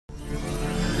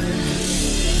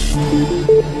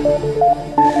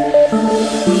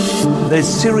There's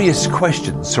serious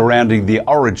questions surrounding the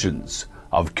origins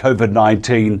of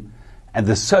COVID-19 and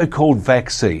the so-called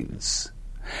vaccines.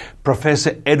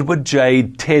 Professor Edward J.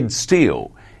 Ted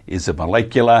Steele is a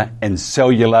molecular and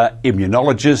cellular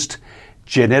immunologist,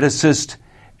 geneticist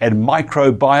and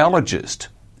microbiologist,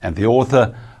 and the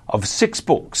author of 6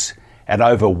 books and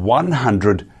over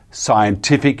 100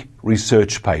 scientific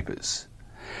research papers.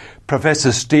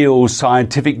 Professor Steele's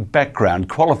scientific background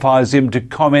qualifies him to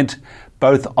comment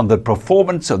both on the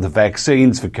performance of the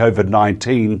vaccines for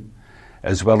COVID-19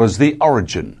 as well as the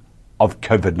origin of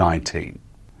COVID-19.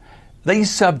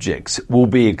 These subjects will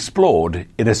be explored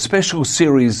in a special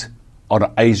series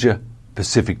on Asia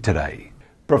Pacific Today.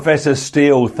 Professor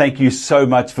Steele, thank you so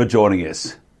much for joining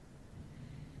us.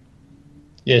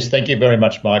 Yes, thank you very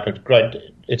much, Mike.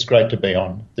 It's great to be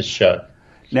on this show.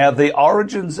 Now, the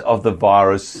origins of the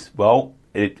virus, well,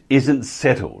 it isn't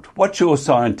settled. What's your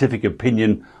scientific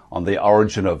opinion on the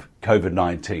origin of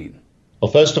COVID-19?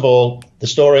 Well, first of all, the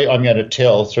story I'm going to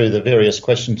tell through the various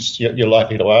questions you're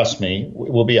likely to ask me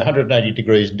will be 180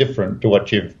 degrees different to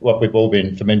what we've all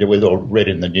been familiar with or read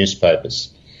in the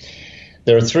newspapers.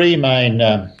 There are 3 main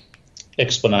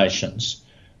explanations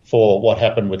for what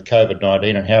happened with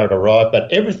COVID-19 and how it arrived,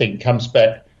 but everything comes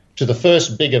back to the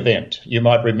first big event. You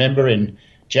might remember in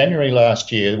January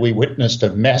last year, we witnessed a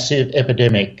massive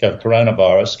epidemic of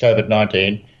coronavirus,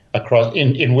 COVID-19, across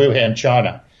in Wuhan,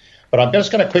 China. But I'm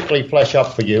just going to quickly flash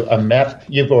up for you a map.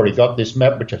 You've already got this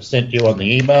map, which I've sent you on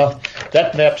the email.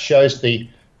 That map shows the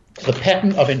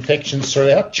pattern of infections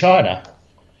throughout China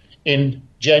in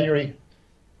January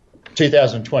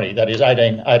 2020, that is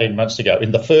 18 months ago,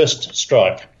 in the first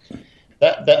strike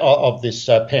of this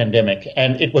pandemic.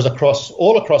 And it was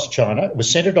all across China. It was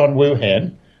centered on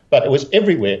Wuhan, but it was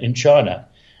everywhere in China.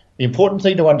 The important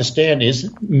thing to understand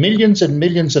is millions and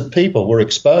millions of people were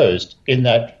exposed in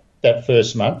that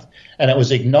first month, and it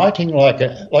was igniting like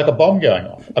a bomb going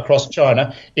off across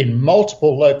China in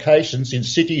multiple locations in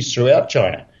cities throughout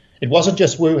China. It wasn't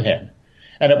just Wuhan,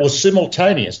 and it was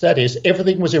simultaneous. That is,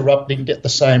 everything was erupting at the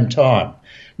same time.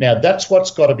 Now, that's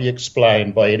what's got to be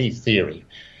explained by any theory.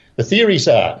 The theories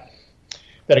are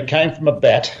that it came from a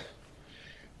bat,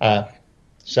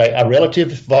 say a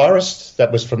relative virus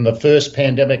that was from the first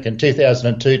pandemic in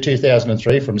 2002,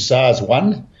 2003 from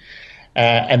SARS-1,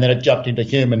 and then it jumped into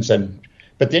humans.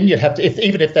 But then you have to,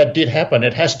 even if that did happen,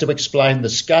 it has to explain the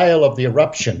scale of the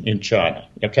eruption in China.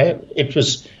 Okay,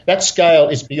 that scale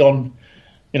is beyond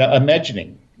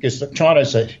imagining, because China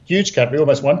is a huge country,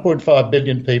 almost 1.5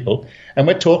 billion people, and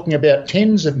we're talking about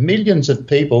tens of millions of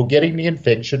people getting the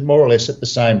infection more or less at the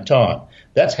same time.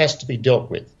 That has to be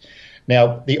dealt with.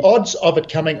 Now, the odds of it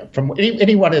coming from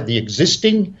any one of the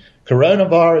existing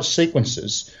coronavirus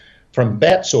sequences, from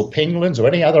bats or penguins or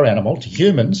any other animal to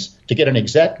humans, to get an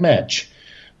exact match,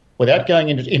 without going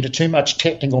into too much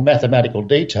technical mathematical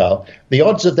detail, the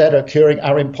odds of that occurring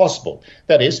are impossible.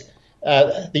 That is,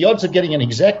 the odds of getting an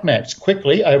exact match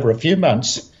quickly over a few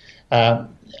months and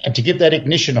to give that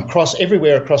ignition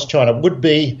everywhere across China would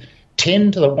be 10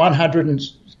 to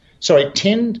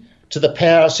the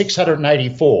power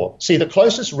 684. See, the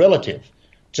closest relative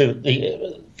from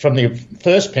the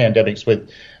first pandemics with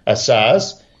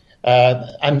SARS are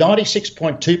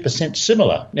 96.2%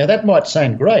 similar. Now, that might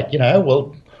sound great,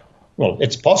 well,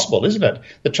 it's possible, isn't it?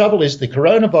 The trouble is the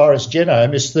coronavirus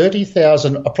genome is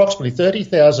approximately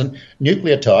 30,000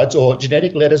 nucleotides or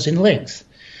genetic letters in length.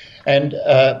 And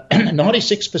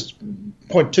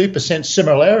 96.2%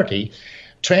 similarity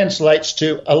translates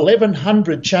to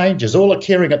 1,100 changes all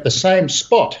occurring at the same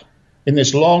spot in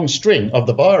this long string of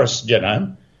the virus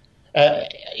genome,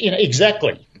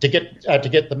 exactly to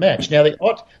get the match. Now,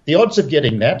 the odds of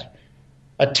getting that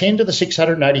are 10 to the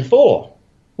 684.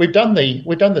 We've done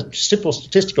the simple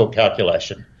statistical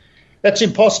calculation. That's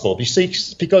impossible, you see,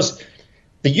 because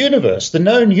the universe, the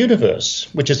known universe,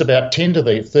 which is about 10 to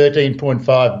the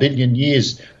 13.5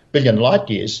 billion light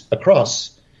years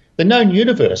across, the known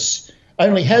universe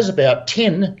only has about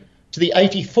 10 to the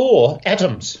 84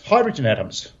 atoms, hydrogen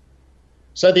atoms.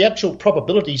 So the actual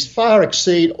probabilities far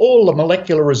exceed all the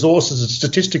molecular resources and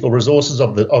statistical resources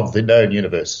of the known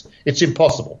universe. It's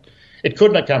impossible. It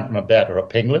couldn't have come from a bat or a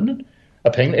penguin,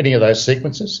 any of those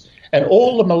sequences. And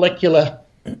all the molecular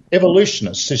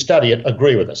evolutionists who study it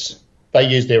agree with us. They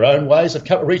use their own ways of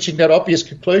reaching that obvious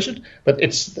conclusion, but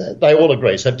they all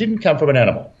agree. So it didn't come from an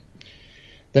animal.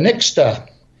 The next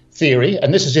theory,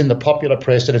 and this is in the popular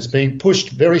press, and it's being pushed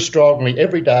very strongly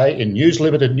every day in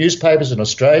news-limited newspapers in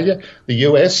Australia, the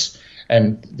US,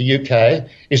 and the UK,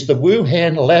 is the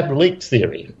Wuhan lab leak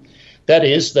theory. That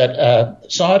is that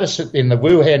scientists in the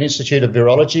Wuhan Institute of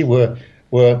Virology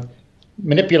were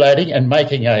manipulating and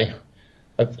making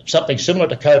something similar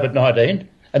to COVID-19,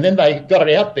 and then they got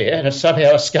it out there and it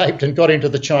somehow escaped and got into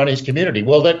the Chinese community.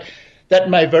 Well, that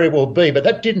may very well be, but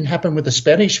that didn't happen with the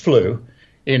Spanish flu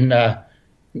in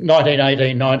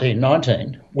 1918,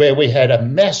 1919, where we had a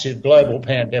massive global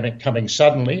pandemic coming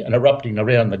suddenly and erupting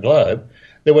around the globe.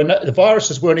 The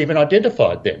viruses weren't even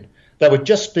identified then. They were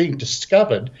just being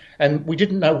discovered, and we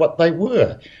didn't know what they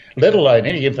were, let alone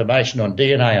any information on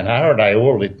DNA and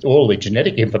RNA, all the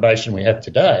genetic information we have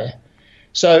today.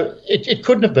 So it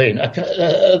couldn't have been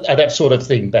that sort of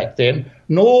thing back then,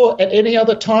 nor at any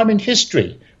other time in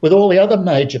history, with all the other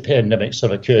major pandemics that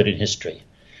have occurred in history.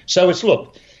 So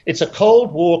it's a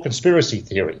Cold War conspiracy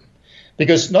theory,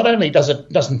 because not only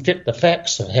doesn't fit the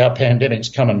facts of how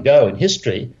pandemics come and go in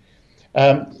history,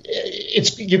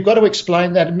 you've got to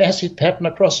explain that massive pattern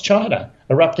across China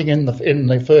erupting in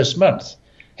the first month.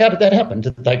 How did that happen?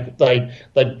 Did they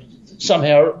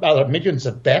somehow or other millions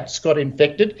of bats got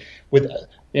infected with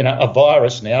a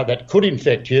virus now that could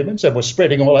infect humans and was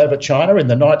spreading all over China in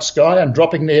the night sky and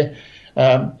dropping their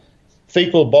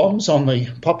fecal bombs on the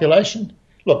population?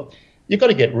 Look, you've got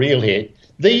to get real here.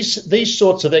 These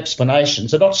sorts of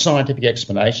explanations are not scientific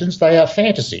explanations. They are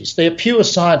fantasies. They're pure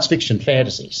science fiction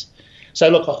fantasies. So,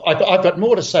 look, I've got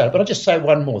more to say, but I'll just say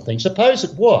one more thing. Suppose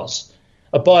it was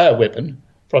a bioweapon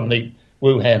from the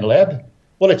Wuhan lab.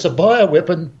 Well, it's a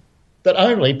bioweapon that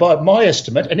only, by my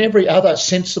estimate and every other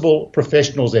sensible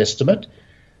professional's estimate,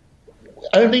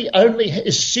 only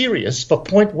is serious for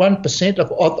 0.1%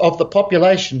 of the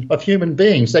population of human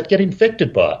beings that get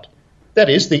infected by it. That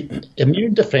is the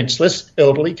immune defenceless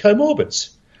elderly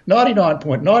comorbids.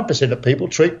 99.9% of people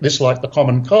treat this like the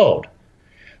common cold.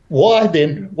 Why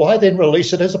then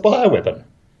release it as a bioweapon?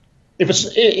 If it's,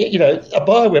 a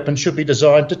bioweapon should be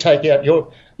designed to take out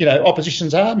your,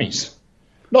 opposition's armies,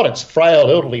 not its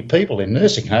frail elderly people in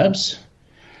nursing homes.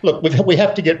 Look, we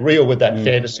have to get real with that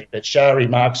fantasy that Shari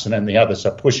Markson and the others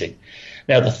are pushing.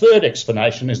 Now, the third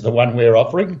explanation is the one we're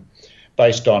offering,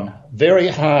 based on very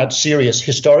hard, serious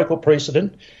historical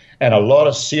precedent and a lot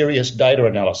of serious data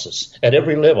analysis at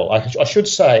every level. I should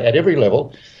say at every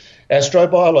level: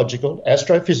 astrobiological,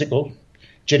 astrophysical,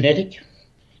 genetic,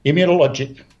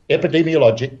 immunologic,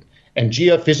 epidemiologic, and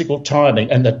geophysical timing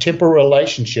and the temporal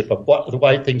relationship of the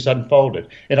way things unfolded.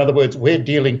 In other words, we're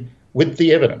dealing with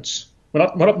the evidence. We're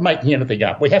not making anything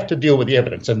up. We have to deal with the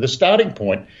evidence. And the starting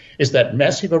point is that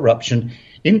massive eruption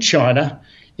in China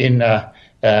in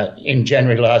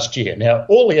January last year. Now,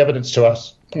 all the evidence to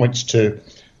us points to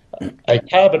a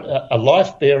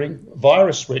life-bearing,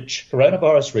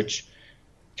 coronavirus-rich,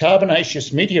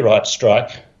 carbonaceous meteorite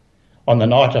strike on the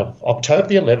night of October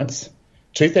the 11th,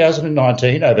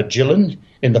 2019, over Jilin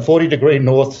in the 40-degree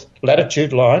north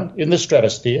latitude line in the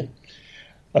stratosphere.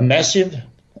 A massive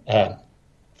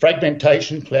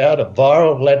fragmentation cloud of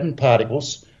viral laden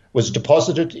particles was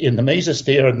deposited in the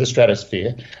mesosphere and the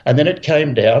stratosphere, and then it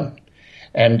came down,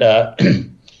 and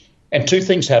two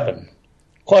things happened.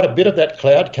 Quite a bit of that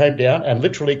cloud came down and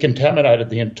literally contaminated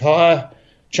the entire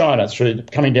China through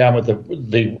coming down with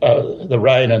the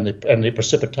rain and the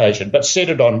precipitation, but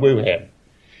centred on Wuhan.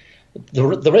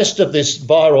 The rest of this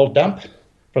viral dump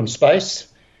from space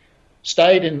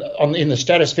stayed in the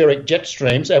stratospheric jet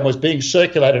streams and was being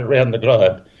circulated around the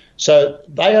globe. So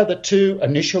they are the two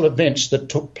initial events that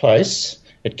took place.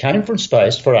 It came from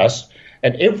space for us,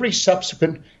 and every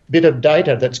subsequent bit of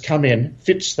data that's come in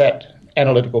fits that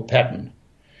analytical pattern.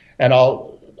 And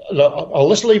I'll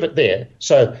just leave it there.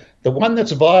 So the one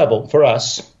that's viable for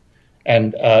us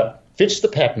and fits the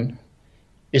pattern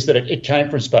is that it came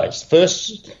from space.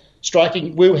 First,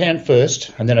 striking Wuhan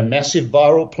first, and then a massive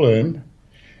viral plume,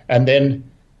 and then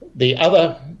the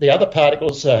other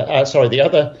particles,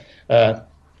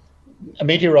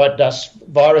 meteorite dust,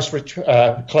 virus-rich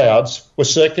clouds were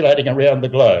circulating around the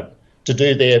globe to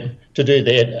do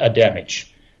their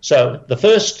damage. So the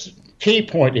first key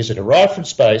point is it arrived from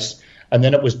space, and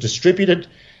then it was distributed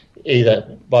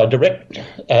either by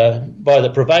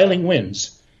the prevailing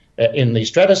winds in the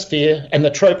stratosphere and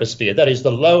the troposphere, that is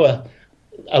the lower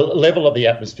level of the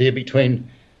atmosphere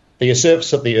between the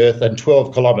surface of the Earth and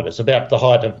 12 kilometres, about the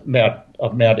height of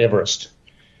Mount Everest.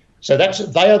 So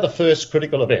they are the first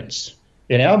critical events.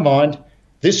 In our mind,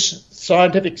 this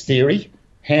scientific theory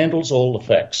handles all the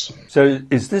facts. So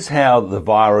is this how the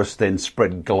virus then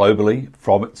spread globally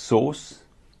from its source?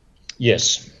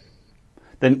 Yes.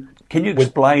 Then can you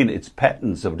explain its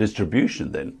patterns of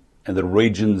distribution then, and the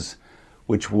regions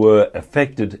which were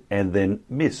affected and then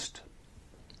missed?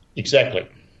 Exactly.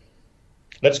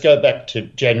 Let's go back to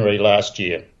January last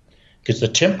year. because the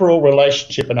temporal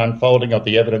relationship and unfolding of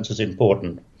the evidence is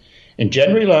important. In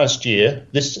January last year,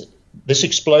 this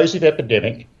explosive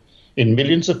epidemic in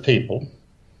millions of people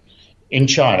in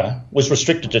China was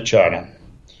restricted to China.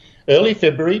 Early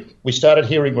February, we started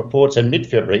hearing reports, and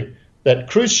mid-February, that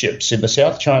cruise ships in the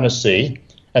South China Sea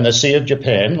and the Sea of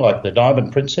Japan, like the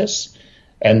Diamond Princess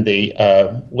and the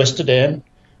Westerdam,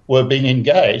 were being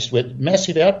engaged with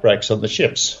massive outbreaks on the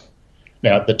ships.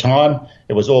 Now, at the time,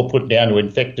 it was all put down to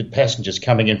infected passengers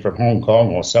coming in from Hong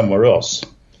Kong or somewhere else.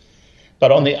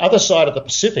 But on the other side of the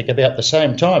Pacific, about the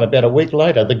same time, about a week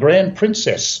later, the Grand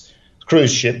Princess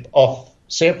cruise ship off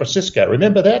San Francisco,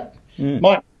 remember that?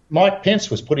 Mike Pence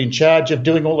was put in charge of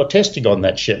doing all the testing on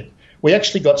that ship. We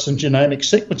actually got some genomic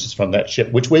sequences from that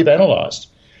ship, which we've analysed.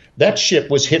 That ship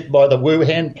was hit by the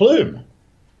Wuhan plume.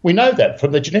 We know that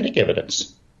from the genetic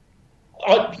evidence.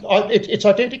 It's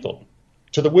identical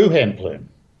to the Wuhan plume.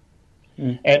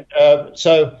 And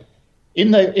so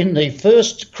in the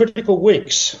first critical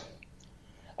weeks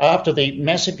after the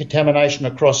massive contamination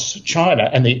across China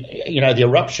and the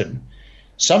eruption,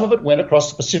 some of it went across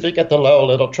the Pacific at the lower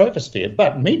level troposphere.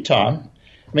 But meantime,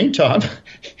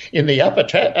 in the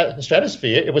upper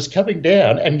stratosphere, it was coming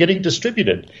down and getting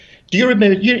distributed. Do you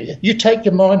remember? You take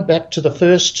your mind back to the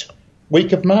first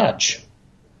week of March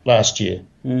last year.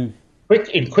 In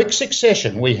quick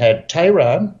succession, we had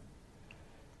Tehran,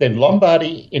 then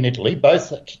Lombardy in Italy,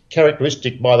 both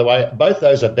characteristic, by the way. Both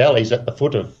those are valleys at the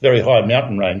foot of very high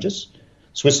mountain ranges,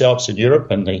 Swiss Alps in Europe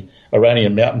and the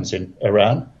Iranian mountains in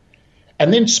Iran.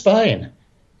 And then Spain.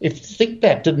 If you think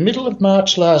back to the middle of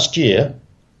March last year,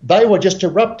 they were just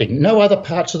erupting. No other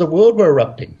parts of the world were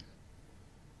erupting.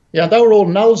 They were all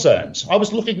null zones.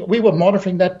 We were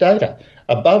monitoring that data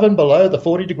above and below the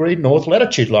 40-degree north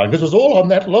latitude line, because it was all on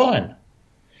that line.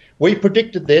 We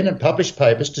predicted then and published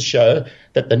papers to show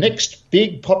that the next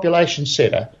big population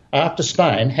centre after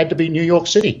Spain had to be New York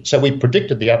City. So we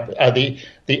predicted the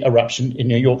eruption in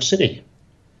New York City.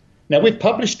 Now, we've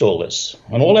published all this,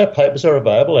 and all our papers are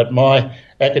available at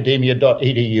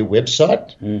myacademia.edu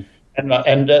website.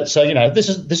 So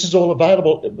this is all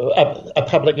available,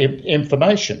 public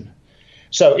information.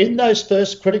 So in those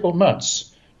first critical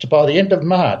months, by the end of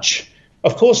March,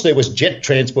 of course there was jet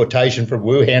transportation from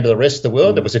Wuhan to the rest of the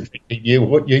world. There was in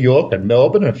New York and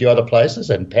Melbourne and a few other places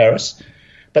and Paris.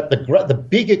 But the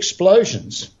big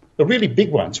explosions, the really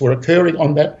big ones, were occurring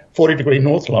on that 40-degree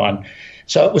north line.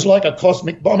 So it was like a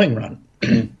cosmic bombing run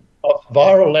of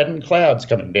viral laden clouds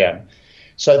coming down.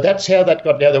 So that's how that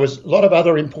got down. There was a lot of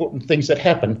other important things that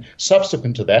happened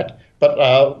subsequent to that, but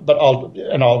I'll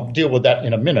deal with that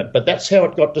in a minute. But that's how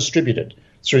it got distributed,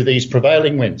 through these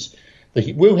prevailing winds.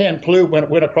 The Wuhan plume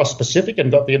went across the Pacific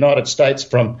and got the United States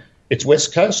from its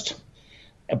west coast.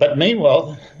 But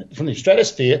meanwhile, from the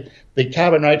stratosphere, the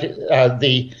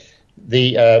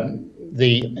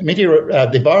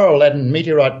viral laden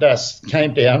meteorite dust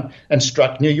came down and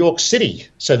struck New York City.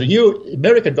 So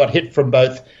America got hit from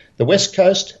both the west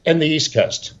coast and the east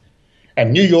coast,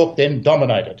 and New York then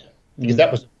dominated, because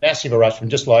that was a massive eruption,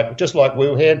 just like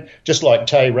Wuhan, just like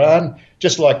Tehran,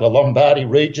 just like the Lombardy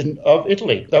region of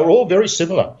Italy. They were all very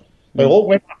similar. They all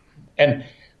went up, and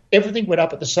everything went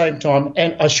up at the same time.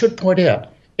 And I should point out,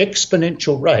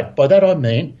 exponential rate. By that I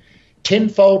mean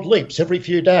tenfold leaps every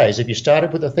few days. If you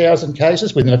started with 1,000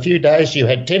 cases, within a few days you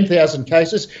had 10,000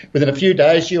 cases. Within a few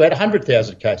days you had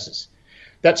 100,000 cases.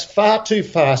 That's far too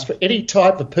fast for any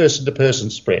type of person-to-person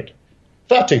spread.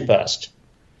 Far too fast.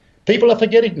 People are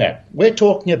forgetting that. We're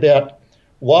talking about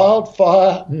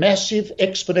wildfire, massive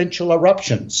exponential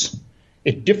eruptions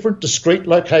at different discrete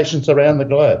locations around the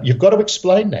globe. You've got to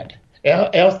explain that.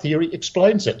 Our theory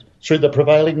explains it through the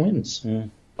prevailing winds.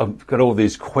 I've got all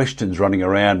these questions running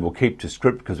around. We'll keep to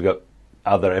script because we've got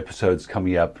other episodes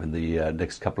coming up in the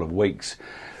next couple of weeks.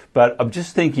 But I'm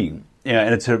just thinking,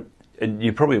 and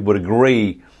you probably would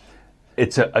agree,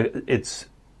 it's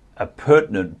a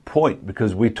pertinent point,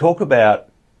 because we talk about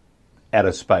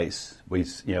outer space. We're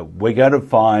going to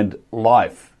find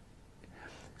life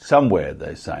somewhere,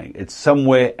 they're saying. It's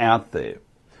somewhere out there.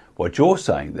 What you're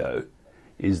saying, though,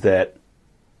 is that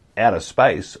outer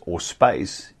space, or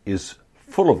space, is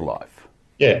full of life.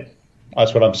 Yeah,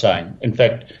 that's what I'm saying. In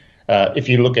fact, if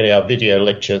you look at our video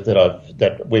lecture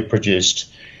that we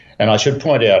produced, and I should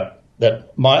point out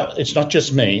that it's not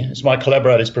just me, it's my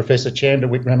collaborators, Professor Chandra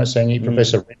Wickramasinghe,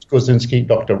 Professor Rich Kosinski,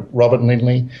 Dr. Robin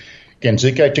Lindley,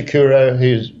 Genzuko Takuro,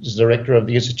 who's director of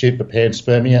the Institute for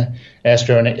Panspermia,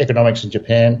 Astroeconomics in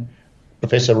Japan,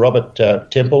 Professor Robert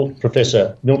Temple,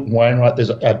 Professor Milton Wainwright. There's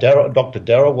Dr.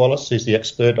 Darrell Wallace, who's the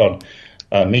expert on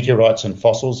meteorites and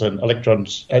fossils and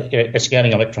electrons,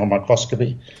 scanning electron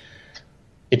microscopy.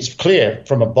 It's clear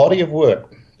from a body of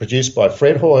work produced by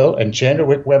Fred Hoyle and Chandra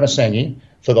Wickramasinghe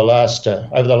for the last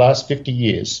over the last 50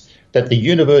 years that the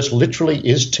universe literally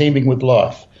is teeming with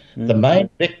life. The main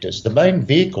vectors, the main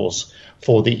vehicles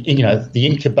for the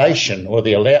incubation or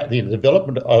the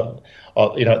development of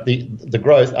the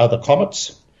growth are the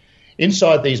comets.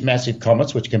 Inside these massive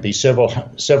comets, which can be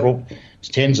several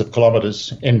tens of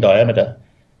kilometres in diameter,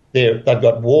 they've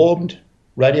got warmed,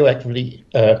 radioactively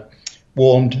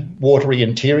warmed, watery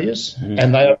interiors,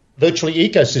 and they are virtually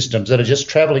ecosystems that are just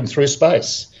travelling through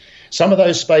space. Some of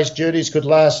those space journeys could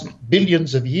last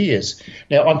billions of years.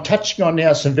 Now, I'm touching on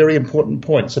now some very important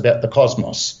points about the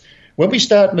cosmos. When we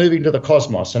start moving to the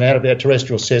cosmos and out of our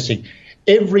terrestrial setting,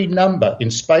 every number in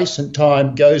space and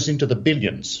time goes into the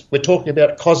billions. We're talking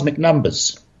about cosmic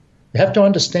numbers. You have to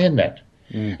understand that.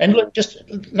 And look,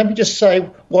 let me just say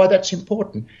why that's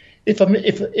important. If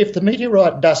the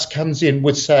meteorite dust comes in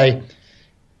with, say,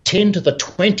 10 to the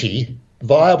 20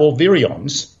 viable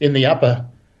virions in the upper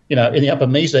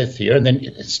mesosphere, and then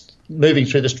it's moving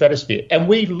through the stratosphere, and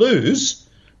we lose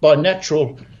by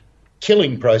natural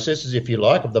killing processes, if you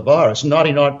like, of the virus,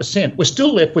 99%, we're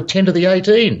still left with 10 to the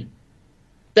 18.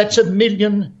 That's a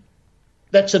million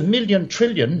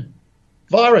trillion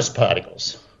virus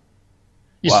particles.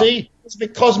 You see,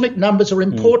 cosmic numbers are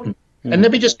important. And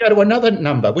let me just go to another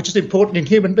number, which is important in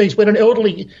human beings. When an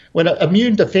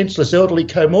immune defenceless elderly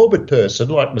comorbid person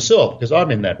like myself, because I'm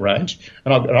in that range,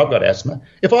 and I've got asthma,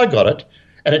 if I got it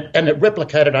and it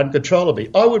replicated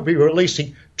uncontrollably, I would be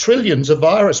releasing trillions of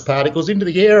virus particles into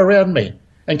the air around me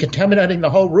and contaminating the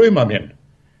whole room I'm in.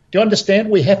 Do you understand?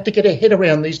 We have to get our head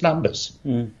around these numbers.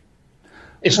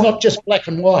 It's not just black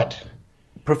and white.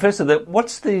 Professor,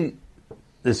 what's the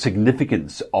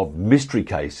significance of mystery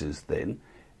cases then?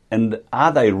 And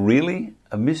are they really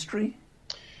a mystery?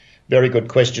 Very good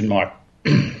question, Mike.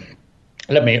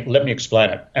 Let me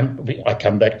explain it. And I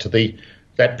come back to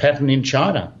that pattern in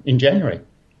China in January.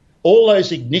 All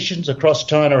those ignitions across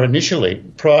China initially,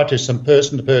 prior to some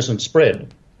person-to-person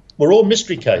spread, were all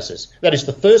mystery cases. That is,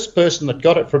 the first person that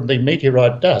got it from the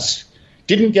meteorite dust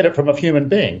didn't get it from a human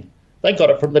being. They got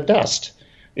it from the dust,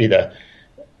 either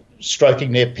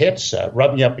stroking their pets,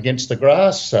 rubbing up against the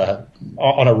grass,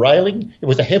 on a railing. It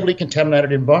was a heavily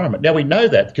contaminated environment. Now, we know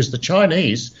that because the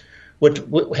Chinese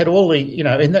had all the,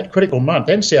 in that critical month,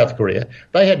 and South Korea,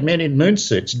 they had men in moon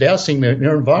suits dousing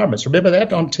their environments. Remember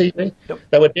that on TV? Yep.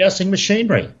 They were dousing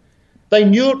machinery. They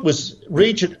knew it was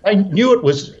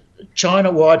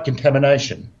China-wide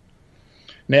contamination.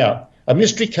 Now, a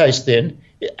mystery case then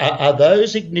are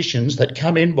those ignitions that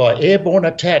come in by airborne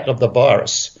attack of the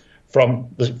virus from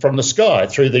the sky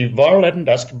through the viral laden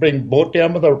dust being brought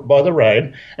down by the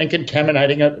rain and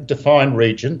contaminating a defined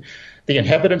region. The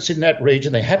inhabitants in that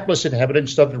region, the hapless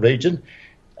inhabitants of the region,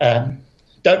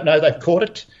 don't know they've caught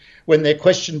it. When they're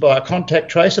questioned by a contact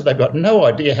tracer, they've got no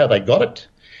idea how they got it.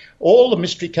 All the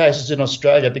mystery cases in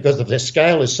Australia, because of their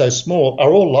scale is so small,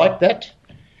 are all like that.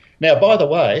 Now, by the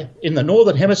way, in the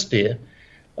Northern Hemisphere,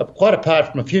 quite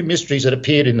apart from a few mysteries that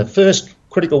appeared in the first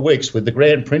critical weeks with the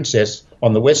Grand Princess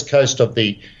on the west coast of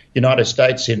the United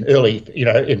States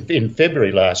in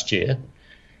February last year,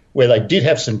 where they did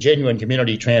have some genuine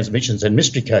community transmissions and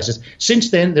mystery cases.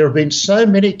 Since then, there have been so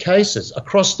many cases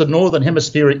across the Northern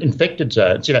Hemisphere infected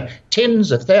zones,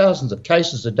 tens of thousands of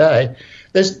cases a day.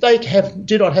 They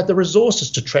do not have the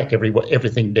resources to track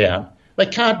everything down. They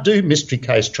can't do mystery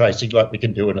case tracing like we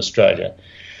can do in Australia.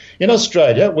 In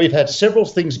Australia, we've had several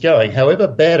things going, however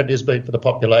bad it has been for the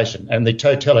population and the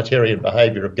totalitarian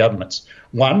behaviour of governments.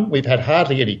 One, we've had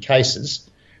hardly any cases.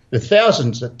 The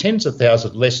tens of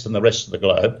thousands less than the rest of the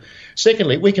globe.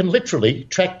 Secondly, we can literally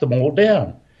track them all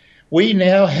down. We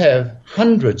now have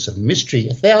thousands of mystery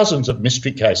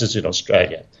cases in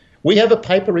Australia. We have a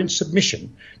paper in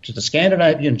submission to the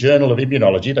Scandinavian Journal of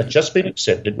Immunology that's just been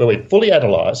accepted, where we fully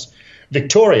analysed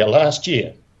Victoria last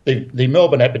year, the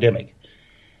Melbourne epidemic.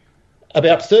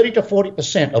 About 30 to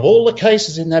 40% of all the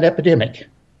cases in that epidemic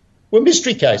were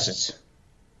mystery cases.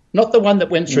 Not the one that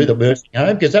went through the nursing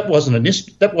home, because that wasn't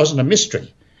a mystery.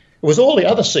 It was all the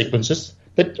other sequences,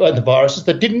 the viruses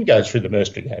that didn't go through the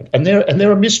nursing home, and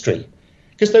they're a mystery,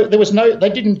 because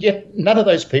none of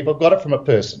those people got it from a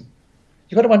person.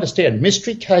 You've got to understand,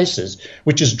 mystery cases,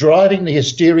 which is driving the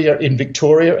hysteria in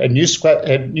Victoria and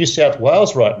New South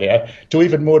Wales right now to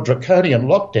even more draconian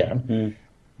lockdown.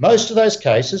 Most of those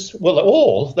cases,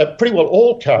 they pretty well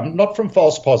all come not from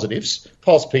false positives,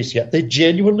 false PCR. They're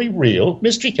genuinely real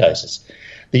mystery cases.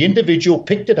 The individual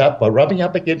picked it up by rubbing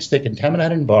up against their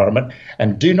contaminated environment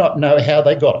and do not know how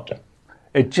they got it.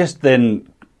 Then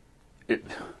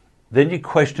you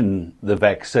question the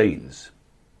vaccines.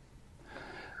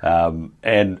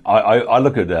 And I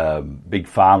look at Big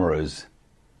Pharma as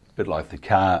a bit like the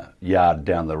car yard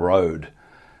down the road.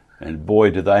 And boy,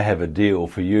 do they have a deal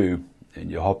for you. And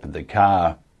you hop in the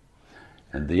car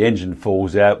and the engine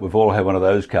falls out. We've all had one of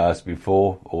those cars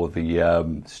before. Or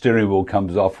the steering wheel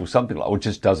comes off or something like that. It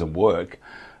just doesn't work.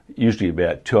 Usually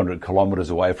about 200 kilometres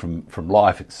away from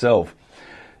life itself.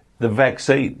 The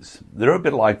vaccines, they're a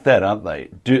bit like that, aren't they?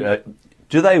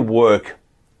 Do they work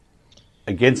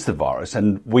against the virus?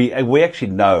 And we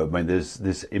actually know, I mean, there's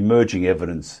this emerging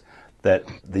evidence that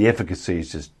the efficacy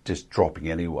is just dropping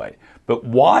anyway. But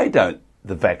why don't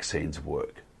the vaccines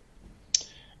work?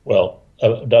 Well,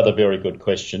 another very good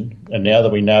question. And now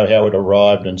that we know how it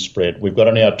arrived and spread, we've got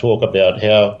to now talk about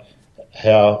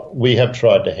how we have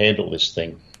tried to handle this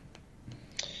thing.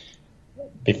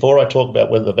 Before I talk about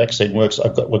whether the vaccine works,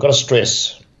 we've got to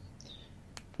stress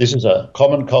this is a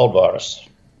common cold virus.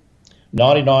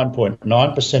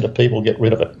 99.9% of people get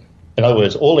rid of it. In other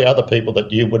words, all the other people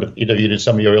that you would have interviewed in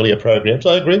some of your earlier programs,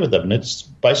 I agree with them, and it's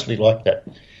basically like that.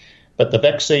 But the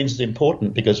vaccine is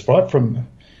important because right from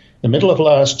the middle of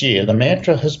last year, the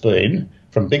mantra has been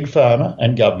from Big Pharma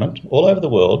and government all over the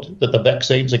world that the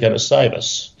vaccines are going to save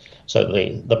us. So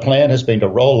the plan has been to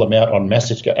roll them out on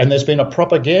massive scale. And there's been a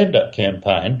propaganda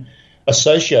campaign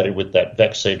associated with that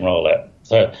vaccine rollout.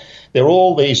 So there are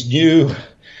all these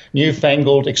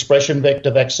newfangled expression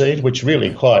vector vaccines, which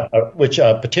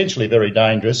are potentially very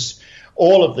dangerous.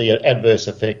 All of the adverse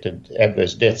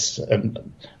deaths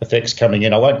and effects coming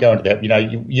in. I won't go into that. You know,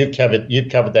 you've covered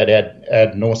that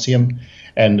ad nauseum,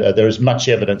 and there is much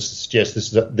evidence to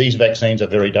suggest these vaccines are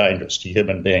very dangerous to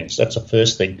human beings. That's the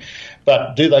first thing.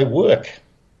 But do they work?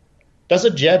 Does a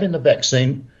jab in the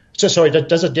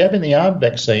arm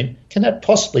vaccine, can that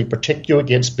possibly protect you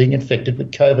against being infected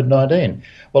with COVID-19?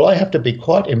 Well, I have to be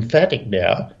quite emphatic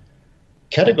now,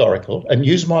 categorical, and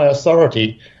use my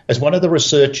authority as one of the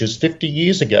researchers 50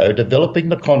 years ago developing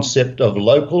the concept of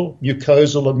local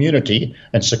mucosal immunity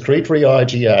and secretory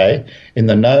IgA in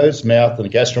the nose, mouth, and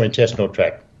the gastrointestinal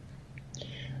tract.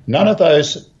 None of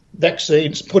those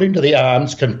vaccines put into the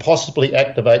arms can possibly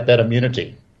activate that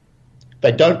immunity.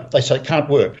 They say it can't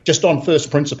work, just on first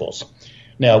principles.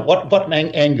 Now, what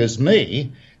angers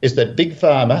me is that Big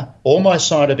Pharma, all my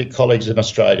scientific colleagues in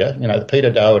Australia, you know,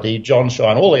 Peter Doherty, John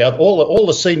Shine, all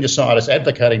the senior scientists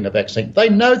advocating the vaccine, they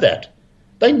know that.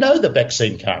 They know the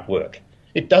vaccine can't work.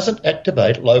 It doesn't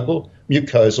activate local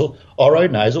mucosal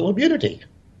oronasal immunity.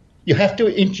 You have to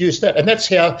induce that. And that's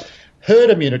how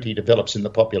herd immunity develops in the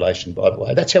population, by the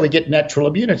way. That's how we get natural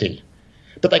immunity.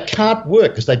 But they can't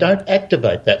work because they don't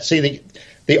activate that. See,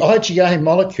 the IgA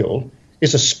molecule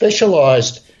is a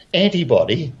specialised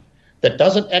antibody that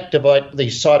doesn't activate the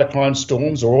cytokine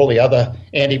storms or all the other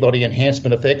antibody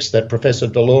enhancement effects that Professor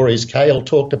Dolores Kale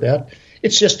talked about.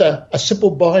 It's just a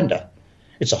simple binder.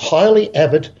 It's a highly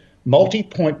avid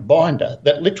multi-point binder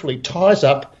that literally ties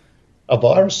up a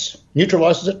virus,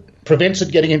 neutralises it, prevents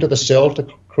it getting into the cell to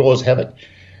cause havoc,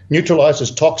 neutralises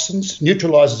toxins,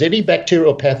 neutralises any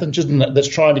bacterial pathogen that's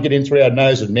trying to get in through our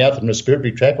nose and mouth and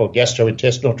respiratory tract or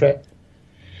gastrointestinal tract.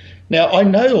 Now, I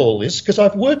know all this because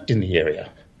I've worked in the area.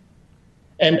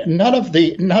 And none of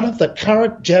the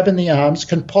current jab in the arms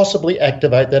can possibly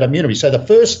activate that immunity. So the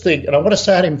first thing, and I want to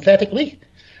say it emphatically,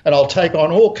 and I'll take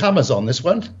on all comers on this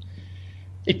one,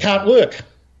 it can't work.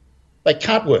 They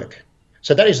can't work.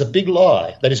 So that is a big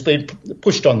lie that has been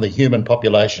pushed on the human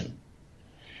population.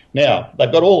 Now,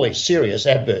 they've got all these serious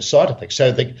adverse side effects.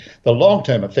 So the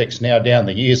long-term effects now down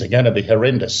the years are going to be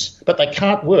horrendous, but they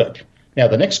can't work. Now,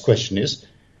 the next question is,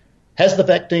 has the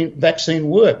vaccine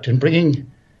worked in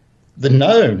bringing the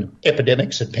known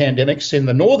epidemics and pandemics in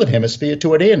the Northern Hemisphere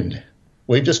to an end?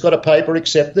 We've just got a paper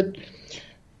accepted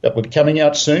that will be coming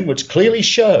out soon, which clearly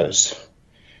shows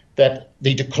that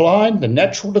the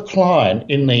natural decline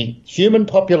in the human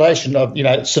population of,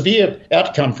 severe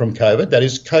outcome from COVID, that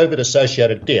is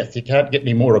COVID-associated death, you can't get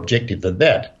any more objective than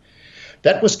that,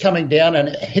 that was coming down and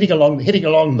hitting along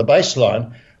the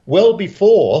baseline well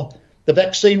before the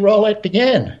vaccine rollout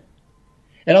began.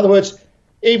 In other words,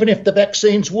 even if the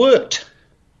vaccines worked,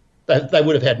 they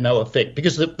would have had no effect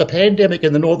because the pandemic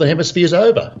in the Northern Hemisphere is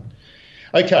over.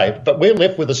 Okay, but we're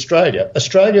left with Australia.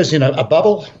 Australia's in a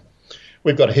bubble.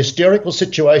 We've got a hysterical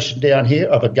situation down here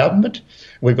of a government.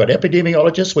 We've got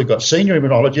epidemiologists. We've got senior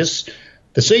immunologists.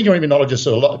 The senior immunologists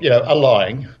are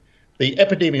lying. The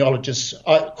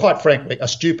epidemiologists, quite frankly, are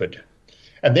stupid.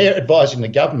 And they're advising the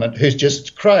government, who's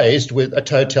just crazed with a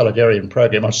totalitarian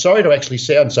program. I'm sorry to actually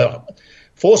sound so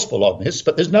forceful on this,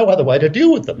 but there's no other way to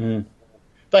deal with them. Mm.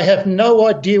 They have no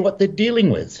idea what they're dealing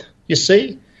with. You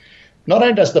see, not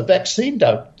only does the vaccine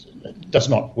does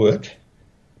not work,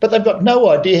 but they've got no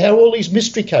idea how all these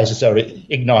mystery cases are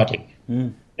igniting.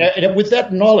 And with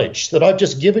that knowledge that I've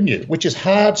just given you, which is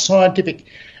hard scientific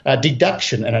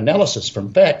deduction and analysis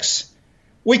from facts,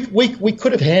 we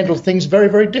could have handled things very,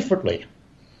 very differently.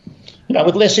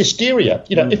 With less hysteria.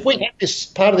 If we had this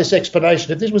part of this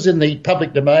explanation, if this was in the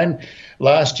public domain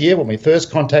last year when we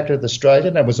first contacted the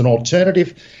Australian, there was an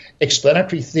alternative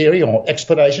explanatory theory or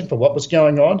explanation for what was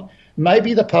going on,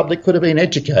 maybe the public could have been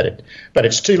educated. But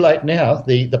it's too late now.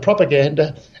 The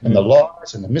propaganda and the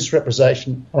lies and the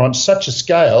misrepresentation are on such a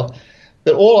scale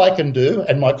that all I can do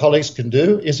and my colleagues can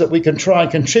do is that we can try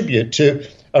and contribute to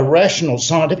a rational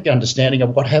scientific understanding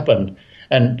of what happened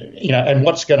and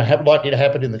what's going to likely to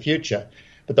happen in the future.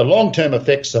 But the long-term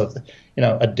effects of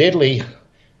a deadly,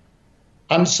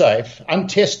 unsafe,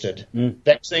 untested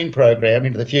vaccine program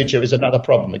into the future is another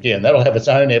problem again. That'll have its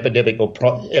own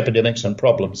epidemics and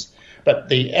problems. But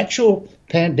the actual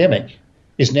pandemic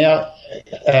is now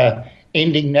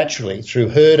ending naturally through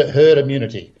herd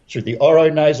immunity, through the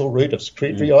oronasal route of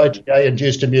secretory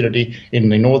IgA-induced immunity in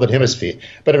the Northern Hemisphere.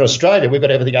 But in Australia, we've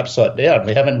got everything upside down.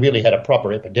 We haven't really had a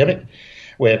proper epidemic.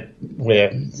 We've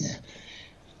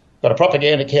got a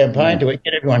propaganda campaign to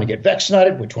get everyone to get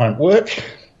vaccinated, which won't work.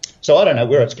 So I don't know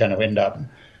where it's going to end up.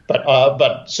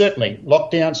 But certainly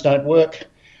lockdowns don't work.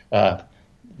 All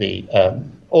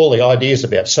the ideas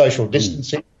about social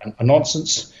distancing are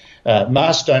nonsense.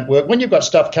 Masks don't work. When you've got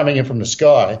stuff coming in from the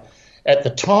sky, at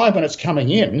the time when it's coming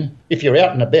in, if you're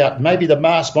out and about, maybe the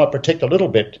mask might protect a little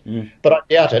bit, but I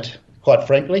doubt it, quite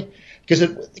frankly, because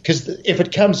if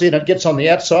it comes in and gets on the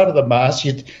outside of the mask,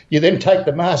 you then take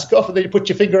the mask off and then you put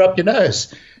your finger up your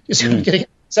nose.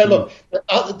 So look,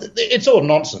 it's all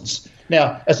nonsense.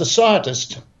 Now, as a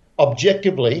scientist,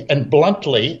 objectively and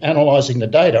bluntly analysing the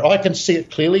data, I can see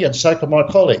it clearly, and so can my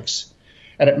colleagues.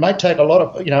 And it may take a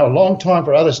long time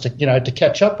for others to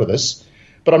catch up with us.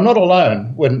 But I'm not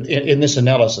alone in this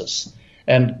analysis.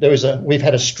 And we've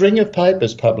had a string of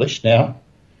papers published now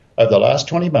over the last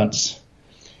 20 months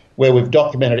where we've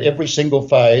documented every single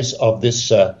phase of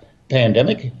this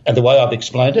pandemic and the way I've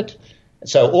explained it.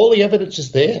 So all the evidence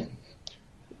is there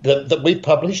that we've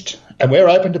published, and we're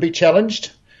open to be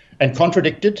challenged and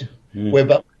contradicted.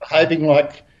 We're behaving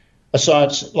like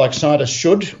scientists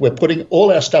should. We're putting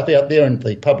all our stuff out there in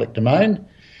the public domain.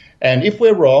 And if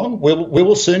we're wrong, we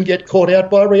will soon get caught out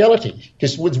by reality.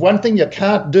 Because there's one thing you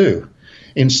can't do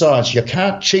in science: you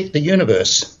can't cheat the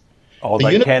universe. Oh,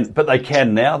 can, but they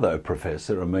can now, though,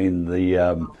 Professor. I mean,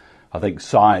 I think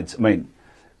science. I mean,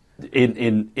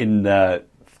 in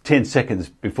 10 seconds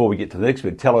before we get to the next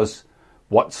bit, tell us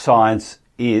what science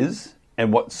is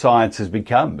and what science has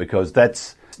become, because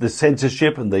that's the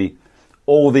censorship and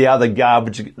all the other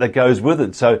garbage that goes with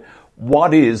it. So,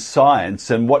 what is science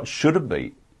and what should it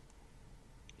be?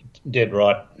 Dead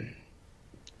right.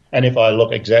 And if I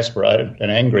look exasperated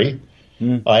and angry,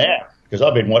 I am, because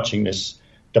I've been watching this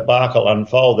debacle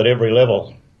unfold at every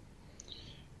level.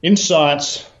 In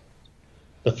science,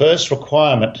 the first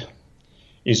requirement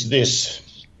is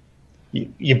this: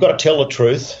 you've got to tell the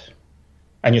truth,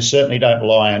 and you certainly don't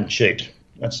lie and cheat.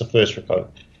 That's the first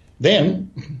requirement.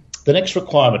 Then the next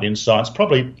requirement in science,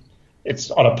 probably it's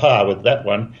on a par with that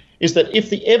one, is that if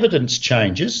the evidence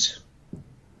changes,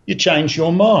 you change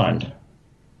your mind.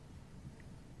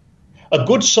 A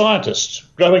good scientist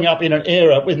growing up in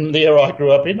the era I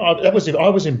grew up in, I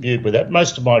was imbued with that.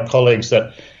 Most of my colleagues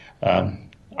that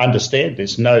understand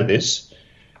this know this.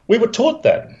 We were taught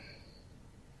that.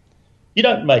 You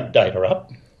don't make data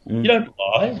up. You don't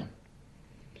lie.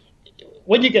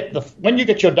 When you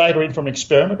get your data in from an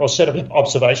experiment or set of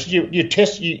observations, you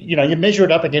test. You measure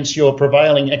it up against your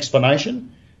prevailing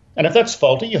explanation, and if that's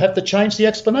faulty, you have to change the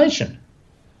explanation.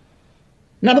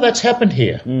 None of that's happened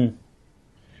here.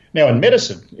 Now, in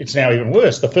medicine, it's now even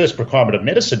worse. The first requirement of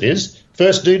medicine is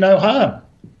first do no harm.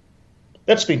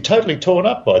 That's been totally torn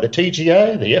up by the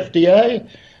TGA, the FDA,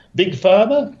 Big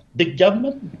Pharma, big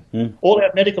government, all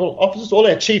our medical officers, all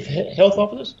our chief health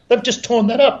officers. They've just torn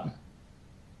that up.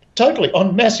 Totally,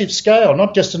 on massive scale,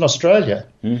 not just in Australia.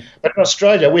 But in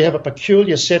Australia, we have a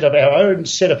peculiar our own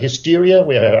set of hysteria.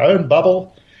 We have our own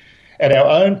bubble and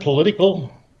our own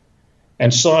political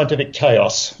and scientific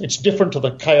chaos. It's different to the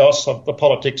chaos of the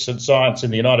politics and science in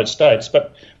the United States,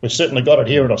 but we've certainly got it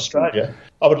here in Australia.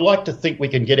 I would like to think we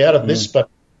can get out of this,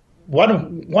 but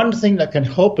one thing that can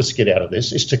help us get out of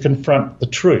this is to confront the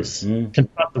truth,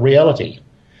 confront the reality.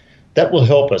 That will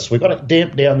help us. We've got to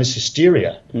damp down this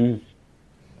hysteria.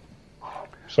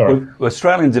 Sorry. Well,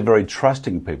 Australians are very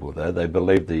trusting people, though. They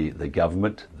believe the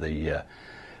government, the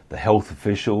health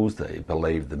officials, they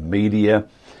believe the media.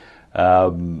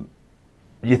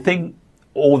 You think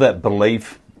all that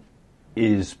belief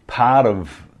is part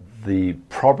of the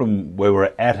problem where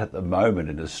we're at the moment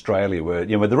in Australia, where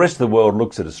the rest of the world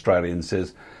looks at Australia and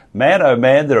says, "Man, oh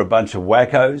man, they're a bunch of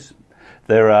wackos.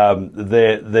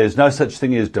 There's no such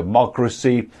thing as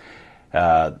democracy.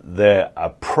 They're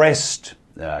oppressed.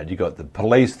 You got the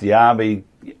police, the army,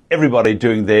 everybody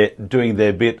doing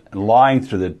their bit, lying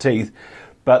through their teeth."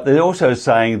 But they're also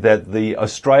saying that the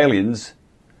Australians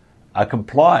are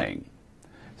complying.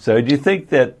 So do you think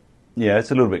that,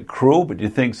 it's a little bit cruel, but do you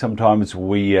think sometimes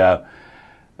our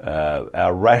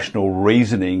rational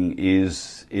reasoning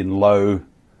is in low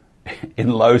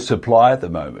supply at the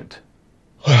moment?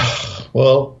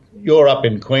 Well, you're up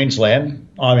in Queensland.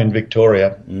 I'm in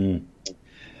Victoria.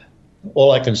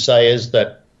 All I can say is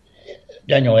that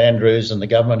Daniel Andrews and the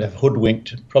government have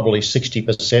hoodwinked probably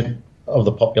 60% of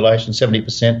the population,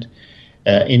 70%,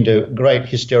 into a great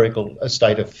hysterical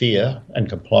state of fear and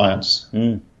compliance.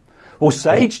 Well,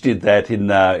 Sage did that in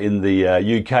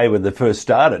the UK when they first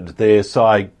started. Their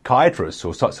psychiatrist,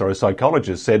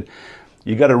 psychologist said,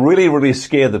 you got to really, really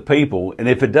scare the people, and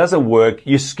if it doesn't work,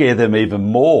 you scare them even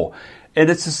more. And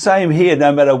it's the same here,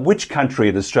 no matter which country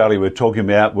in Australia we're talking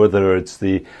about, whether it's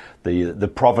the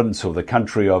province or the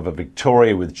country of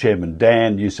Victoria with Chairman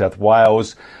Dan, New South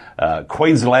Wales,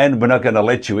 Queensland, we're not going to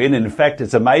let you in. In fact,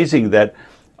 it's amazing that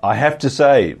I have to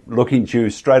say, looking at you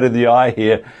straight in the eye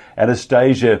here,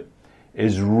 Anastasia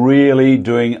is really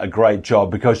doing a great job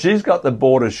because she's got the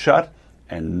borders shut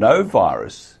and no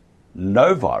virus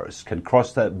can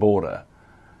cross that border.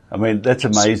 I mean, that's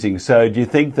amazing. So do you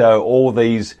think, though, all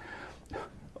these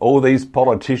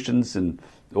politicians and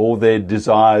all their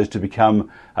desires to become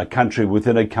a country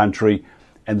within a country,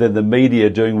 and then the media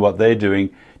doing what they're doing,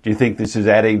 do you think this is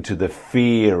adding to the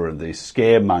fear and the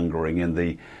scaremongering and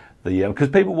the because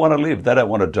people want to live, they don't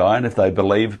want to die, and if they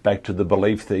believe, back to the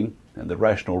belief thing and the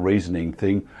rational reasoning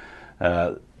thing,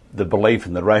 the belief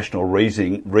and the rational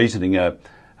reasoning are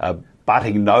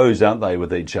butting nose, aren't they,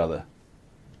 with each other?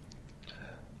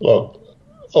 Look,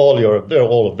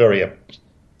 all very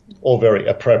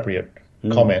appropriate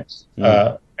comments,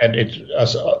 and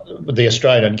the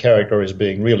Australian character is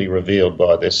being really revealed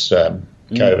by this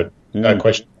COVID, no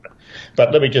question.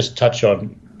 But let me just touch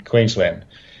on Queensland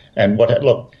and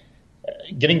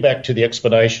getting back to the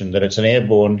explanation that it's an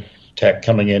airborne attack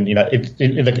coming in.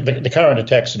 The current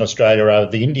attacks in Australia are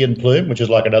the Indian plume, which is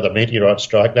like another meteorite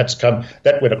strike.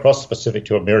 That went across the Pacific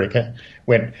to America.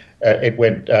 It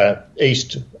went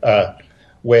east,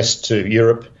 west to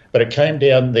Europe, but it came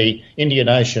down the Indian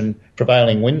Ocean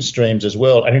prevailing wind streams as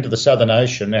well, and into the Southern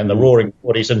Ocean and the roaring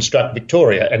 40s, and struck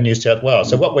Victoria and New South Wales.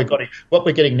 So what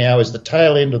we're getting now is the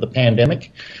tail end of the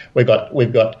pandemic. We've got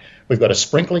a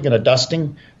sprinkling and a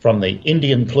dusting from the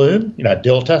Indian plume,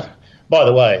 Delta. By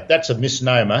the way, that's a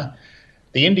misnomer.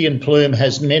 The Indian plume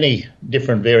has many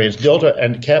different variants. Delta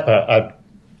and Kappa are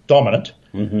dominant.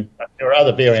 There are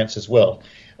other variants as well.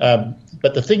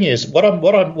 But the thing is, what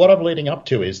I'm leading up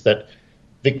to is that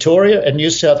Victoria and New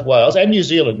South Wales and New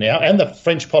Zealand now, and the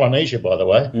French Polynesia, by the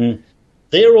way,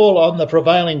 they're all on the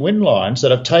prevailing wind lines that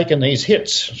have taken these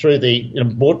hits through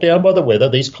brought down by the weather.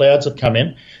 These clouds have come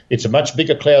in. It's a much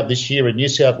bigger cloud this year in New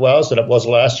South Wales than it was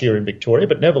last year in Victoria,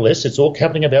 but nevertheless, it's all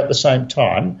happening about the same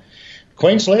time.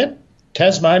 Queensland,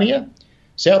 Tasmania,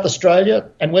 South Australia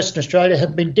and Western Australia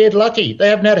have been dead lucky. They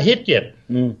haven't had a hit yet.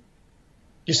 You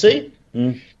see?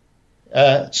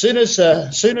 Soon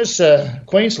as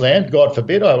Queensland, God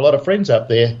forbid, I have a lot of friends up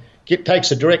there,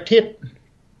 takes a direct hit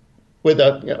with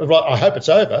I hope it's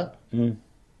over.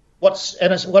 What's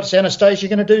Anastasia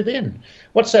going to do then?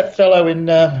 What's that fellow in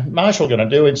Marshall going to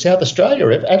do in South Australia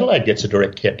if Adelaide gets a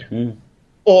direct hit?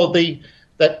 Or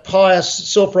that pious,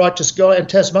 self-righteous guy in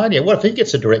Tasmania, what if he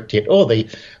gets a direct hit? Or the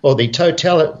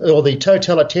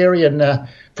totalitarian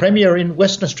premier in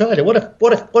Western Australia,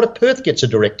 what if Perth gets a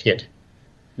direct hit?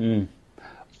 Forget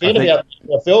about the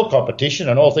NFL competition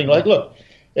and all things like. Look,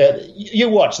 you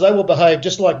watch; they will behave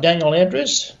just like Daniel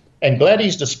Andrews. And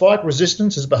Gladys, despite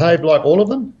resistance, has behaved like all of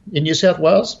them in New South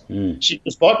Wales.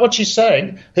 Despite what she's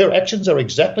saying, her actions are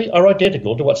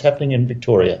identical to what's happening in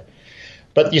Victoria.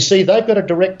 But you see, they've got a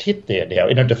direct hit there now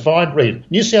in a defined region.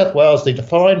 New South Wales, the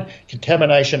defined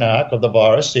contamination arc of the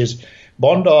virus is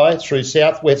Bondi through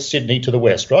southwest Sydney to the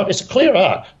west, right? It's a clear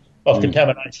arc of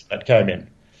contamination that came in.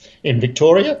 In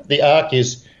Victoria, the arc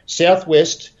is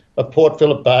southwest of Port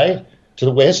Phillip Bay to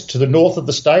the west, to the north of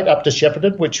the state, up to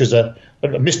Shepparton, which is a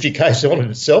mystery case all in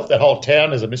itself. That whole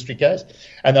town is a mystery case.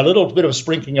 And a little bit of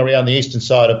sprinkling around the eastern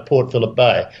side of Port Phillip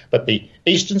Bay. But the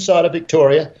eastern side of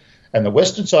Victoria and the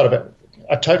western side of it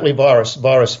are totally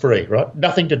virus-free, right?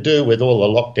 Nothing to do with all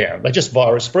the lockdown. They're just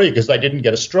virus-free because they didn't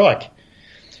get a strike.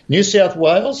 New South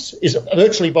Wales is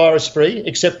virtually virus-free,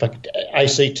 except for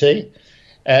ACT.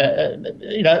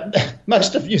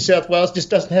 Most of New South Wales just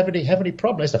doesn't have any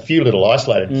problem. There's a few little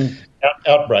isolated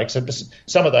outbreaks, and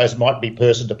some of those might be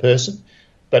person to person,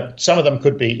 but some of them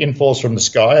could be infalls from the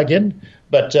sky again.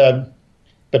 But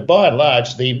by and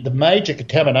large, the major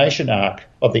contamination arc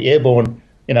of the airborne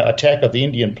attack of the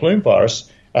Indian plume virus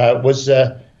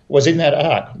was in that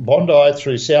arc, Bondi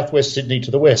through southwest Sydney to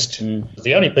the west.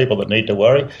 The only people that need to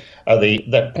worry are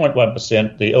that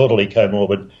 0.1%, the elderly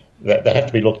comorbid, that have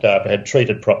to be looked after and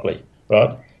treated properly,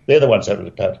 right? They're the ones that are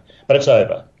looked after. But it's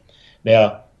over.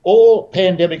 Now, all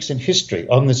pandemics in history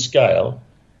on this scale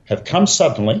have come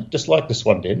suddenly, just like this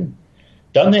one did,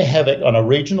 done their havoc on a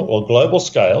regional or global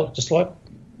scale, just like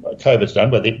COVID's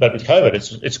done. But with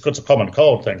COVID, it's a common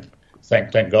cold thing,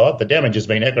 thank God. The damage has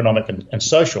been economic and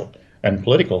social and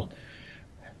political.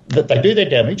 That they do their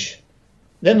damage,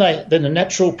 then the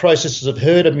natural processes of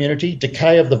herd immunity,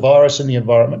 decay of the virus in the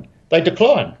environment, they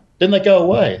decline. Then they go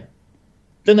away.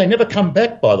 Then they never come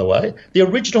back, by the way. The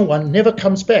original one never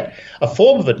comes back. A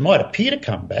form of it might appear to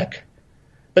come back,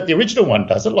 but the original one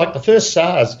doesn't. Like the first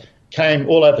SARS came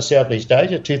all over Southeast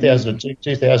Asia, 2002,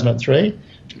 2003,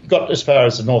 got as far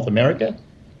as North America.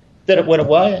 Then it went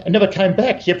away and never came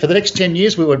back. Yet for the next 10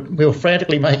 years we were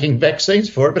frantically making vaccines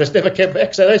for it, but it's never came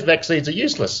back. So those vaccines are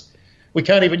useless. We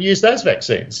can't even use those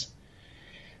vaccines.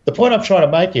 The point I'm trying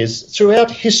to make is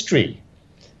throughout history,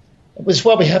 this is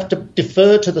why we have to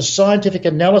defer to the scientific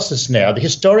analysis now, the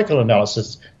historical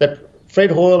analysis that Fred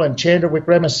Hoyle and Chandra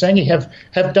Wickramasinghe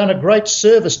have done a great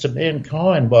service to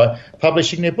mankind by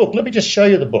publishing their book. Let me just show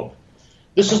you the book.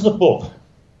 This is the book.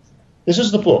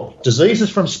 Diseases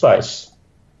from Space.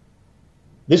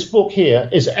 This book here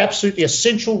is absolutely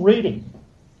essential reading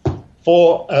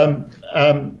for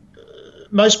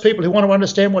most people who want to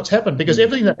understand what's happened, because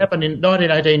everything that happened in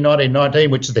 1918, 1919,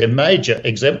 which is their major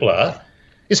exemplar,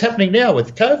 is happening now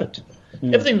with COVID.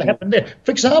 Everything that happened there.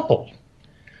 For example,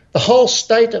 the whole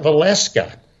state of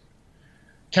Alaska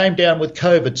came down with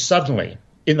COVID suddenly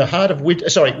in the heart of winter.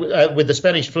 With the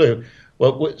Spanish flu.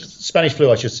 Well, Spanish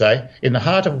flu, I should say, in the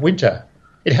heart of winter.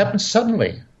 It happened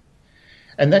suddenly.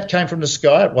 And that came from the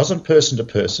sky. It wasn't person to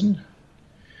person.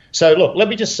 So, look, let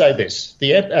me just say this.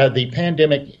 The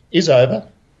pandemic is over.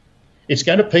 It's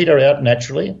going to peter out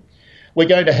naturally. We're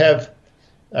going to have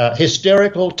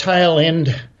hysterical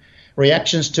tail-end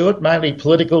reactions to it, mainly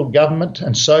political, government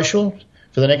and social,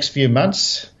 for the next few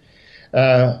months.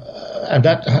 And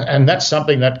that's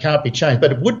something that can't be changed.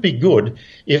 But it would be good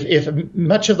if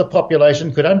much of the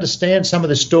population could understand some of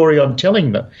the story I'm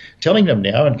telling them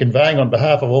now and conveying on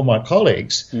behalf of all my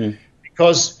colleagues,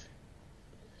 because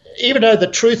even though the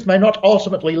truth may not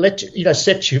ultimately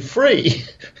set you free,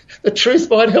 the truth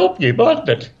might help you, mightn't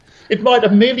it? It might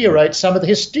ameliorate some of the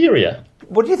hysteria.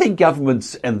 What do you think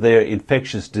governments and their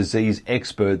infectious disease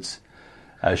experts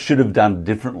should have done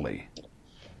differently?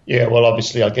 Yeah, well,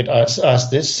 obviously I get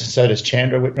asked this. So does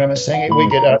Chandra Wickramasinghe. We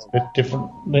get asked at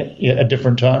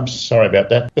different times. Sorry about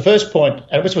that. The first point,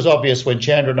 and this was obvious when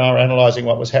Chandra and I were analysing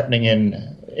what was happening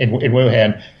in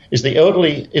Wuhan, is the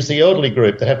elderly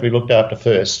group that have to be looked after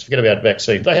first. Forget about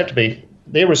vaccines.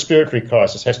 Their respiratory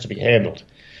crisis has to be handled.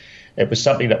 It was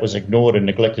something that was ignored and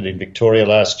neglected in Victoria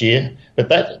last year. But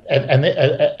that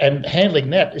and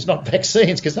handling that is not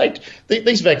vaccines, because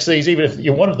these vaccines, even if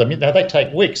you wanted them, they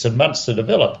take weeks and months to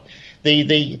develop.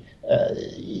 The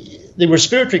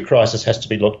respiratory crisis has to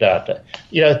be looked after.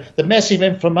 The massive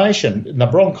inflammation, the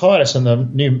bronchitis, and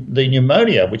the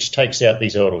pneumonia, which takes out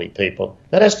these elderly people,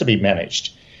 that has to be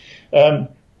managed. And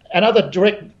other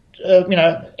direct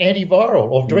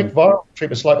antiviral or direct viral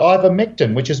treatments like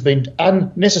ivermectin, which has been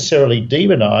unnecessarily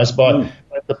demonised by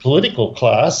the political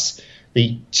class,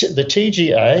 the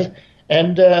TGA,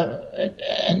 and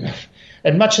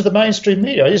much of the mainstream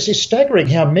media. It's staggering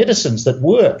how medicines that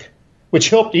work, which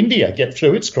helped India get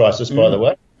through its crisis, by the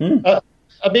way,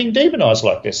 are being demonised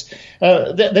like this.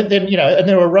 And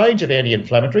there are a range of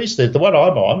anti-inflammatories. The one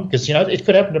I'm on, because it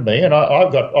could happen to me, and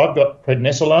I've got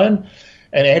prednisolone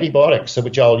and antibiotics,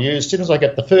 which I'll use as soon as I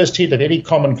get the first hint of any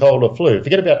common cold or flu.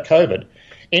 Forget about COVID.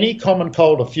 Any common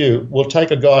cold or flu will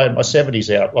take a guy in my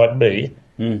 70s out, like me,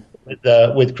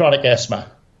 with chronic asthma.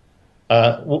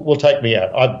 Will take me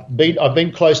out. I've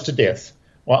been close to death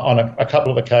on a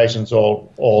couple of occasions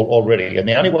already, and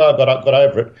the only way I got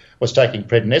over it was taking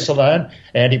prednisolone,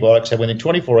 antibiotics, and within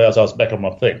 24 hours I was back on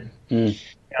my feet.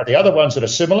 Now, the other ones that are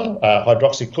similar are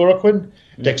hydroxychloroquine,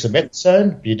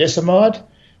 dexamethasone, budesonide.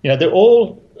 They're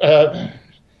all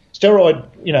steroid,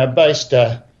 based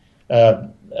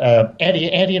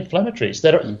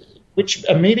anti-inflammatories which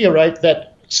ameliorate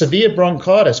that severe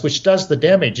bronchitis, which does the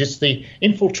damage. It's the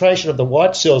infiltration of the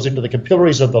white cells into the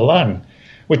capillaries of the lung,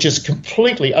 which is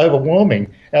completely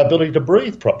overwhelming our ability to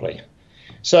breathe properly.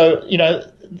 So,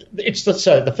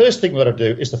 so the first thing we've got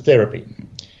to do is the therapy.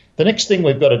 The next thing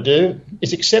we've got to do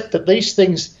is accept that these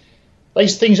things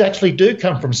actually do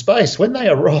come from space. When they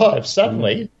arrive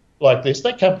suddenly like this,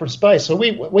 they come from space. So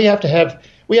we have to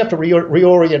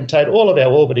reorientate all of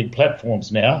our orbiting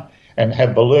platforms now and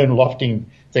have balloon lofting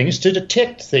things to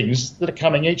detect things that are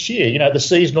coming each year. The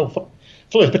seasonal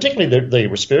flus, particularly the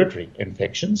respiratory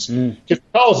infections. Because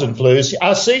colds and flus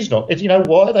are seasonal. You know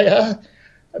why they are?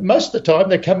 Most of the time,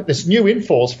 there's new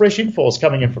infalls, fresh infalls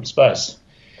coming in from space.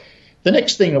 The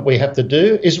next thing that we have to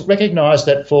do is recognise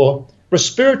that for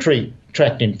respiratory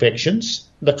tract infections,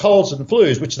 the colds and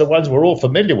flus, which are the ones we're all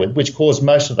familiar with, which cause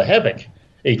most of the havoc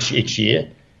each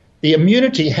year, the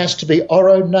immunity has to be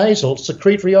oronasal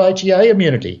secretory IgA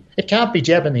immunity. It can't be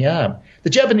jab in the arm.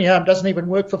 The jab in the arm doesn't even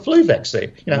work for flu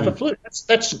vaccine. For flu,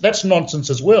 that's nonsense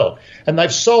as well. And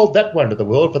they've sold that one to the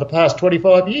world for the past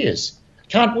 25 years. It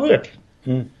can't work.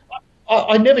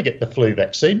 I never get the flu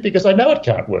vaccine because I know it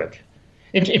can't work.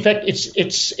 In fact,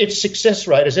 its success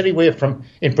rate is anywhere from,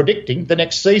 in predicting the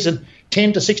next season,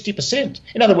 10 to 60%.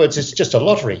 In other words, it's just a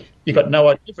lottery. You've got no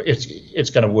idea if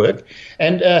it's going to work.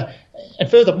 And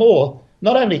furthermore,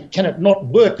 not only can it not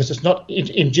work because it's not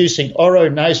inducing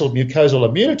oronasal mucosal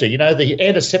immunity, the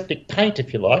antiseptic paint,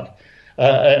 if you like,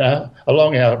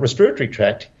 along our respiratory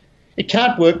tract, it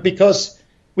can't work because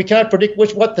we can't predict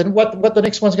what the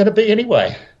next one's going to be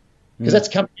anyway, because that's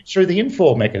coming through the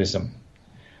infall mechanism.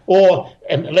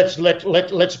 And let's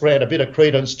grant a bit of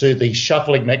credence to the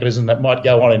shuffling mechanism that might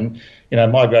go on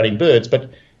in migrating birds,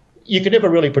 but you can never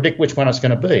really predict which one it's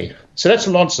going to be. So that's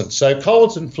nonsense. So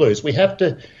colds and flus, we have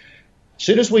to, as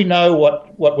soon as we know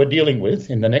what we're dealing with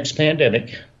in the next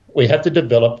pandemic, we have to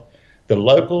develop the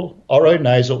local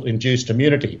oronasal induced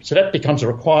immunity. So that becomes a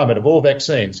requirement of all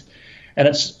vaccines. And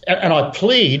I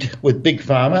plead with Big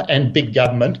Pharma and big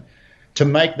government to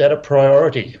make that a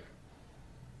priority,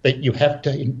 that you have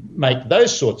to make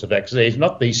those sorts of vaccines,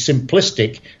 not these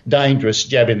simplistic, dangerous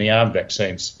jab-in-the-arm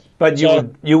vaccines. But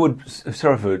you would,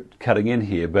 sorry for cutting in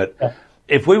here, but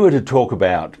if we were to talk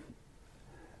about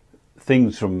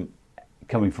things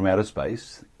coming from outer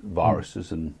space,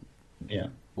 viruses and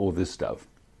all this stuff,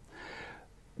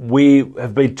 we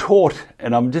have been taught,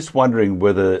 and I'm just wondering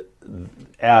whether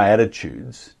our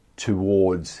attitudes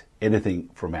towards anything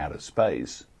from outer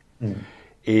space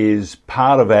is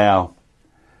part of our,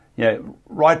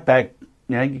 right back,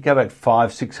 you go back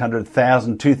 500,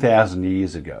 600,000, 2,000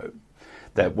 years ago,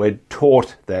 that we're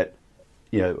taught that,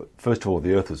 first of all,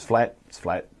 the Earth was flat. It's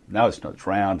flat. No, it's not.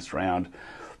 It's round.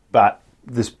 But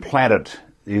this planet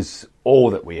is all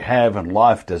that we have, and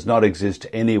life does not exist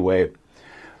anywhere.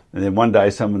 And then one day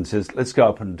someone says, let's go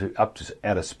up to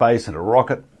outer space in a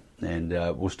rocket, and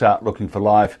we'll start looking for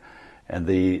life. And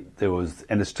it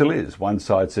still is. One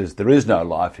side says there is no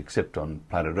life except on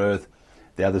planet Earth.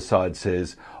 The other side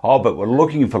says, but we're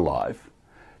looking for life,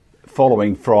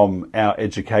 following from our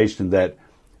education that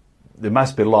there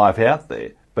must be life out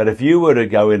there. But if you were to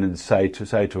go in and say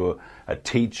to a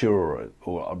teacher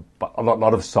or a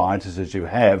lot of scientists, as you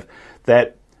have,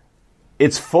 that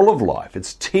it's full of life,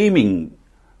 it's teeming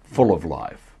full of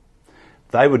life,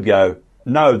 they would go,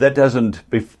 no, that doesn't.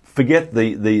 Forget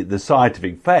the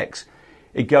scientific facts.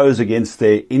 It goes against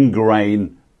their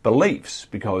ingrained beliefs,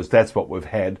 because that's what we've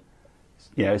had,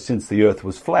 since the Earth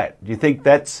was flat. Do you think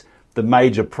that's the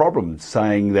major problem,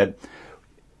 saying that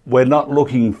we're not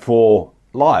looking for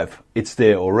life, it's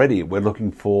there already, we're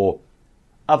looking for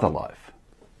other life?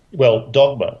 Well,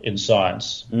 dogma in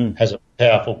science has a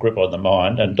powerful grip on the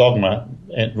mind, and dogma,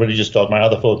 and religious dogma and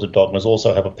other forms of dogmas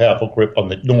also have a powerful grip on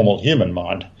the normal human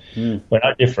mind. We're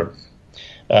no different.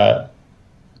 NASA,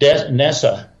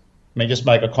 let me just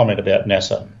make a comment about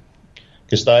NASA,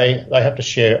 because they have to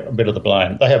share a bit of the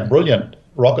blame. They have brilliant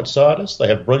rocket scientists, they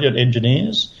have brilliant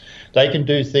engineers, they can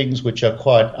do things which are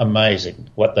quite amazing,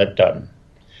 what they've done.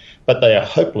 But they are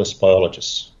hopeless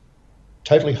biologists,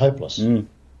 totally hopeless.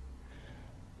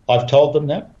 I've told them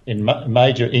that in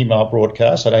major email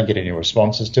broadcasts. I don't get any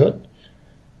responses to it.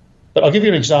 But I'll give you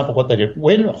an example of what they did.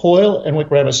 When Hoyle and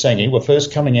Wickramasinghe were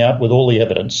first coming out with all the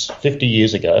evidence 50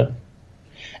 years ago,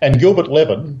 and Gilbert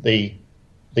Levin, the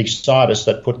scientist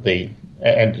that put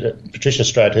and Patricia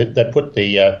Strode, that put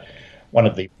one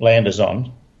of the landers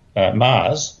on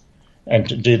Mars, and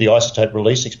to do the isotope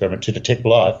release experiment to detect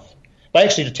life, they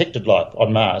actually detected life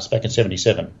on Mars back in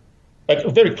 1977.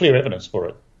 Very clear evidence for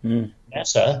it.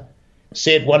 NASA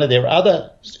said one of their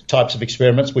other types of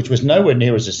experiments, which was nowhere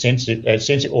near as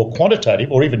sensitive or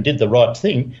quantitative or even did the right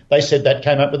thing, they said that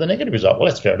came up with a negative result. Well,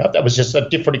 that's fair enough. That was just a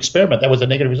different experiment. That was a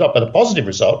negative result, but the positive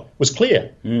result was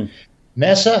clear.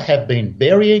 NASA have been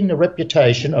burying the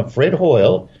reputation of Fred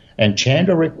Hoyle and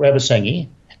Chandra Wickramasinghe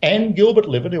and Gilbert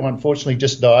Livett, who unfortunately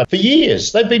just died, for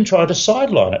years. They've been trying to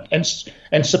sideline it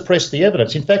and suppress the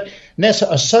evidence. In fact,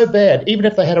 NASA are so bad, even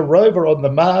if they had a rover on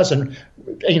the Mars and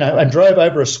drove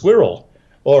over a squirrel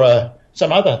or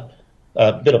some other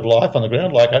bit of life on the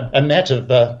ground, like a mat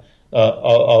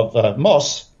of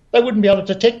moss, they wouldn't be able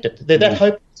to detect it. They're that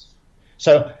hopeless.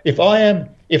 So if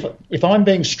I'm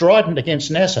being strident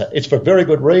against NASA, it's for very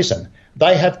good reason.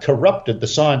 They have corrupted the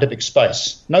scientific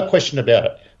space, no question about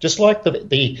it. Just like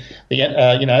the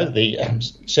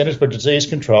Centers for Disease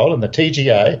Control and the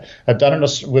TGA have done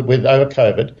it with over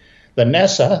COVID, the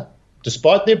NASA,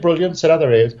 despite their brilliance in other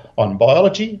areas, on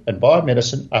biology and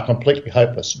biomedicine are completely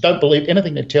hopeless. Don't believe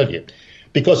anything they tell you.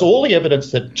 Because all the evidence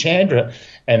that Chandra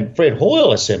and Fred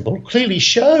Hoyle assembled clearly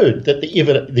showed that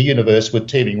the universe was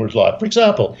teeming with life. For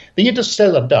example, the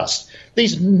interstellar dust,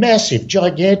 these massive,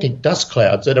 gigantic dust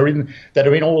clouds that are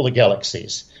in all the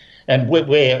galaxies, and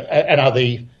are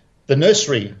the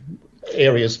nursery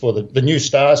areas for the new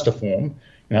stars to form.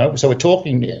 So we're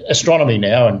talking astronomy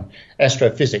now and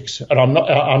astrophysics, and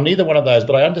I'm neither one of those,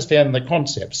 but I understand the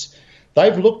concepts.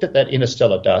 They've looked at that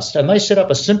interstellar dust and they set up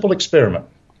a simple experiment.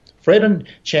 Fred and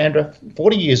Chandra,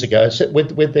 40 years ago,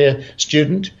 with their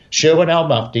student, Sherwin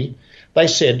Al-Mufti, they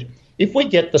said, if we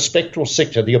get the spectral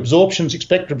signature, the absorption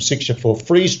spectrum signature for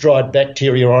freeze-dried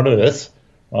bacteria on Earth,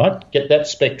 right, get that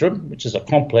spectrum, which is a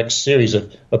complex series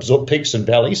of peaks and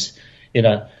valleys in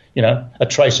a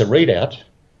tracer readout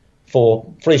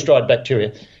for freeze-dried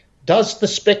bacteria, does the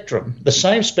spectrum, the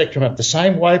same spectrum of the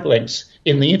same wavelengths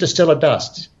in the interstellar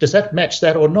dust, does that match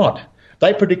that or not?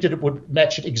 They predicted it would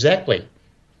match it exactly.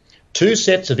 Two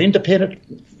sets of independent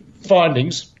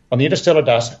findings on the interstellar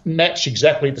dust match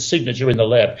exactly the signature in the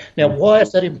lab. Now, why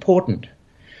is that important?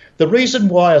 The reason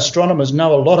why astronomers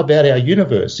know a lot about our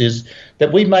universe is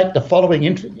that we make the following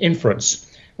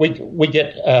inference. We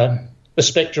get the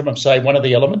spectrum of, say, one of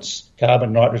the elements,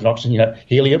 carbon, nitrogen, oxygen,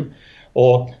 helium,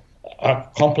 or a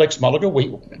complex molecule.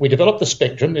 We develop the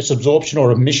spectrum, this absorption or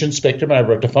emission spectrum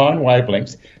over a defined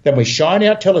wavelength. Then we shine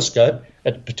our telescope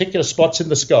at particular spots in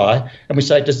the sky and we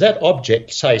say, does that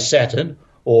object, say Saturn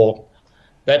or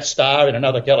that star in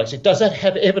another galaxy, does that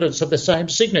have evidence of the same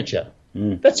signature?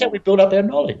 That's how we build up our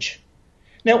knowledge.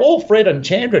 Now, all Fred and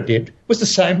Chandra did was the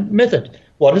same method.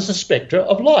 What is the spectra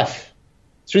of life?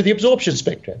 Through the absorption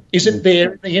spectra. Is it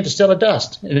there in the interstellar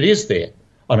dust? And it is there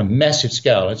on a massive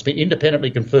scale. It's been independently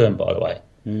confirmed, by the way.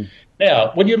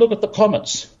 Now, when you look at the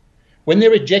comets, when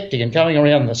they're ejecting and going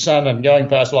around the sun and going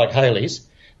past like Halley's,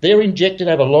 they're injected,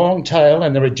 have a long tail,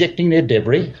 and they're ejecting their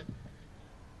debris.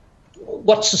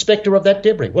 What's the spectra of that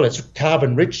debris? Well, it's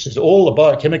carbon-rich. It's all the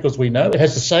biochemicals we know. It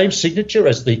has the same signature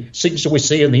as the signature we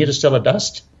see in the interstellar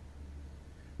dust.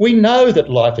 We know that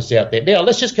life is out there. Now,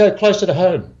 let's just go closer to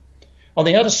home. On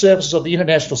the outer surfaces of the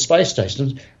International Space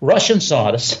Station, Russian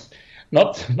scientists,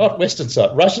 not Western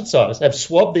scientists, Russian scientists have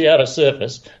swabbed the outer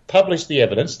surface, published the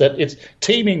evidence that it's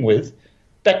teeming with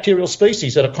bacterial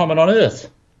species that are common on Earth.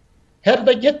 How did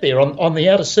they get there on the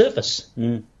outer surface?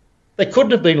 They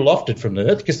couldn't have been lofted from the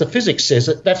Earth because the physics says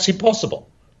that that's impossible.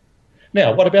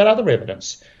 Now, what about other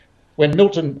evidence? When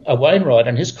Milton Wainwright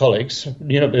and his colleagues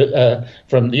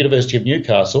from the University of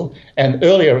Newcastle, and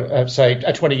earlier, say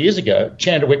 20 years ago,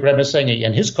 Chandra Wickramasinghe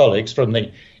and his colleagues from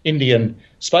the Indian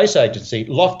Space Agency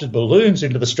lofted balloons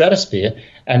into the stratosphere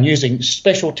and using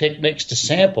special techniques to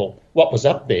sample what was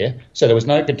up there so there was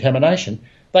no contamination,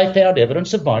 they found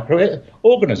evidence of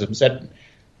microorganisms at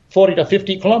 40 to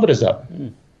 50 kilometres up.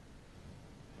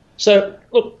 So,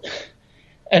 look,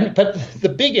 but the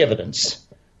big evidence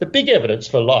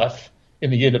for life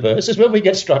in the universe is when we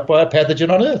get struck by a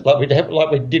pathogen on Earth, like we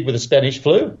did with the Spanish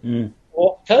flu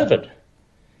or COVID.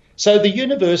 So the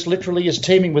universe literally is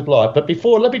teeming with life. But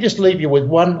let me just leave you with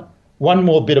one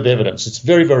more bit of evidence. It's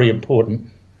very, very important.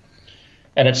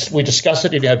 And we discuss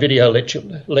it in our video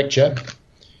lecture.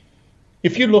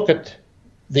 If you look at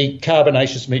the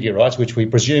carbonaceous meteorites, which we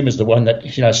presume is the one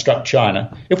that struck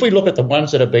China, if we look at the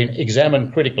ones that have been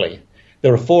examined critically,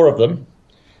 there are 4 of them.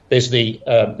 There's the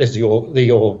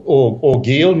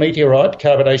Orgueil meteorite,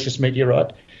 carbonaceous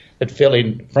meteorite, that fell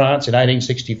in France in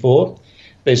 1864.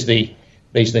 There's the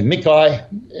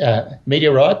Mikai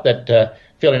meteorite that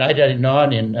fell in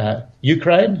 1889 in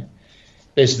Ukraine.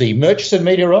 There's the Murchison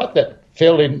meteorite that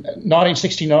fell in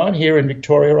 1969 here in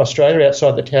Victoria, Australia,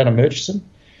 outside the town of Murchison.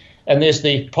 And there's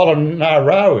the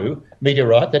Polonnaruwa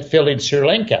meteorite that fell in Sri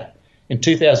Lanka in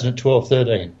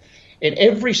 2012-13. In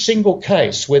every single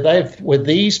case where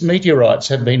these meteorites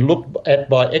have been looked at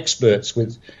by experts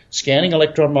with scanning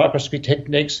electron microscopy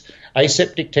techniques,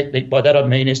 aseptic technique, by that I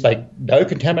mean is no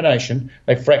contamination,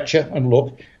 they fracture and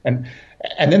look, and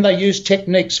then they use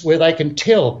techniques where they can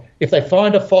tell if they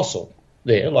find a fossil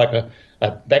there, like a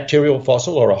bacterial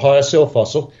fossil or a higher cell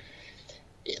fossil,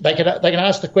 they can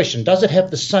ask the question: does it have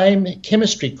the same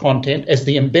chemistry content as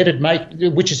the embedded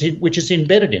which is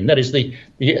embedded in, that is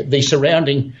the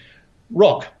surrounding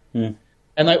rock, and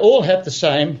they all have the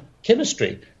same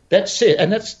chemistry. That says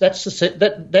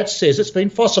it's been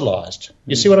fossilised.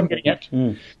 You see what I'm getting at?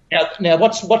 Now,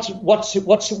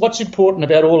 what's important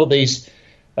about all of these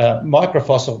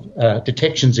microfossil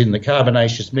detections in the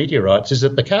carbonaceous meteorites is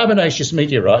that the carbonaceous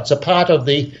meteorites were part of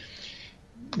the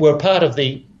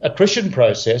accretion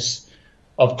process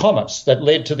of comets that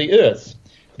led to the Earth.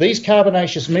 These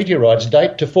carbonaceous meteorites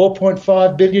date to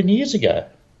 4.5 billion years ago.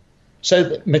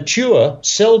 So mature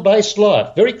cell-based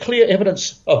life, very clear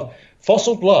evidence of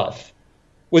fossilized life,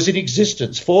 was in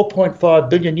existence 4.5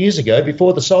 billion years ago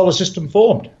before the solar system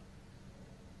formed.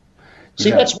 See,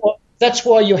 that's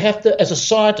why you have to, as a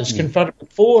scientist, confronted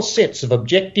with 4 sets of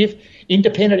objective,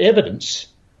 independent evidence,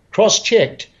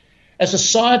 cross-checked. As a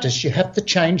scientist, you have to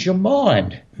change your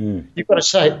mind. You've got to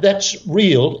say, that's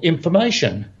real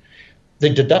information. The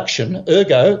deduction,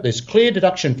 ergo, there's clear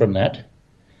deduction from that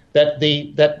the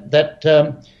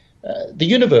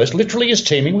universe literally is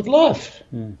teeming with life.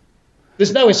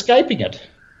 There's no escaping it.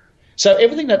 So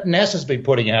everything that NASA's been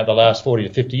putting out the last 40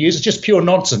 to 50 years is just pure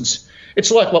nonsense. It's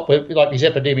like these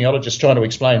epidemiologists trying to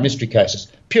explain mystery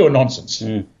cases. Pure nonsense.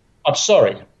 I'm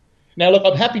sorry. Now, look,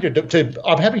 I'm happy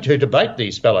to debate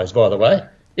these fellows, by the way,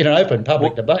 in an open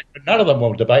public debate, but none of them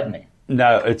will debate me.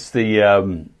 No, it's the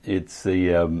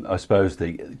I suppose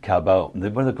the cabal, what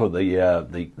do they call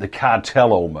it? The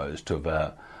cartel almost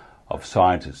of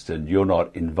scientists, and you're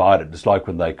not invited. It's like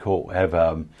when they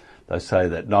they say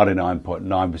that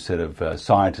 99.9% of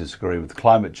scientists agree with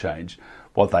climate change.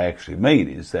 What they actually mean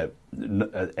is that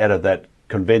out of that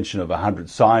convention of 100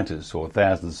 scientists or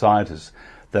 1,000 scientists,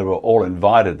 they were all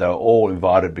invited. They were all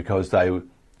invited because they,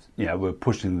 were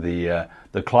pushing the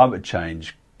climate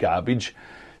change garbage.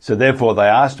 So therefore, they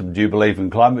asked them, "Do you believe in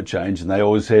climate change?" And they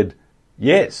all said,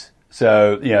 "Yes."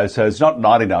 So so it's not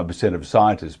 99% of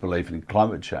scientists believe in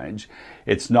climate change.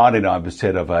 It's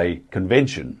 99% of a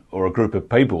convention or a group of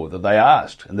people that they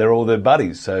asked, and they're all their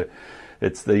buddies. So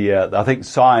it's I think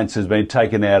science has been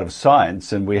taken out of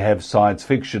science, and we have science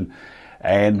fiction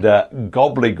and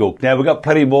gobbledygook. Now, we've got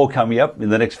plenty more coming up in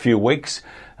the next few weeks.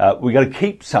 We've got to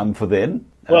keep some for then.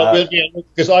 Well,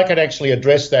 because I can actually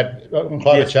address that on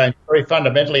climate change very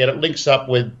fundamentally, and it links up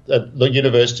with the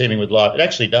universe teeming with life. It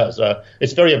actually does.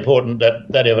 It's very important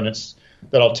that evidence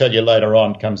that I'll tell you later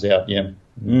on comes out,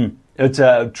 It's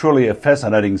truly a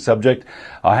fascinating subject.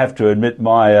 I have to admit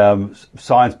my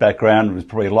science background was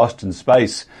probably lost in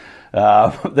space.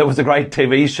 There was a great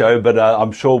TV show, but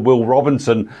I'm sure Will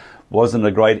Robinson wasn't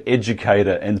a great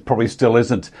educator and probably still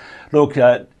isn't. Look,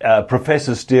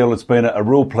 Professor Steele, it's been a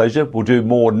real pleasure. We'll do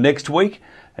more next week.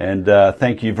 And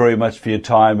thank you very much for your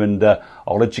time. And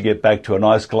I'll let you get back to a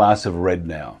nice glass of red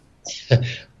now.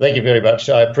 Thank you very much.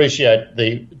 I appreciate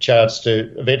the chance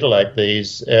to ventilate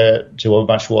these to a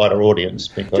much wider audience.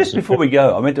 Just before we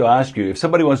go, I meant to ask you, if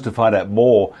somebody wants to find out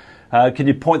more, can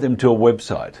you point them to a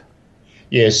website?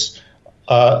 Yes.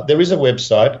 There is a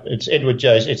website. It's Edward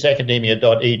J's. It's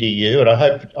academia.edu, and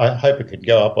I hope it can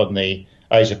go up on the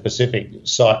Asia Pacific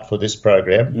site for this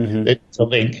program. It's a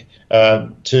link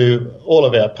to all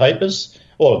of our papers,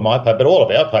 all of my paper, but all of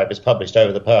our papers published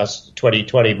over the past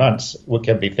 20 months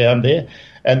can be found there.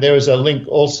 And there is a link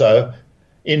also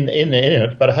in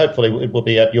it, but hopefully it will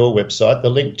be at your website, the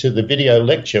link to the video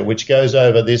lecture, which goes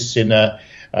over this in a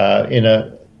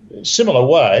similar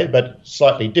way, but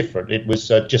slightly different. It was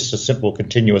just a simple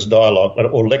continuous dialogue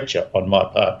or lecture on my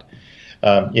part.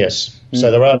 Yes.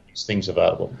 So there are these things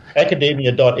available.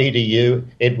 Academia.edu,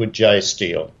 Edward J.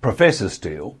 Steele. Professor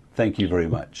Steele, thank you very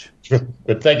much.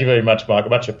 But thank you very much, Michael.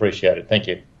 Much appreciated. Thank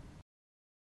you.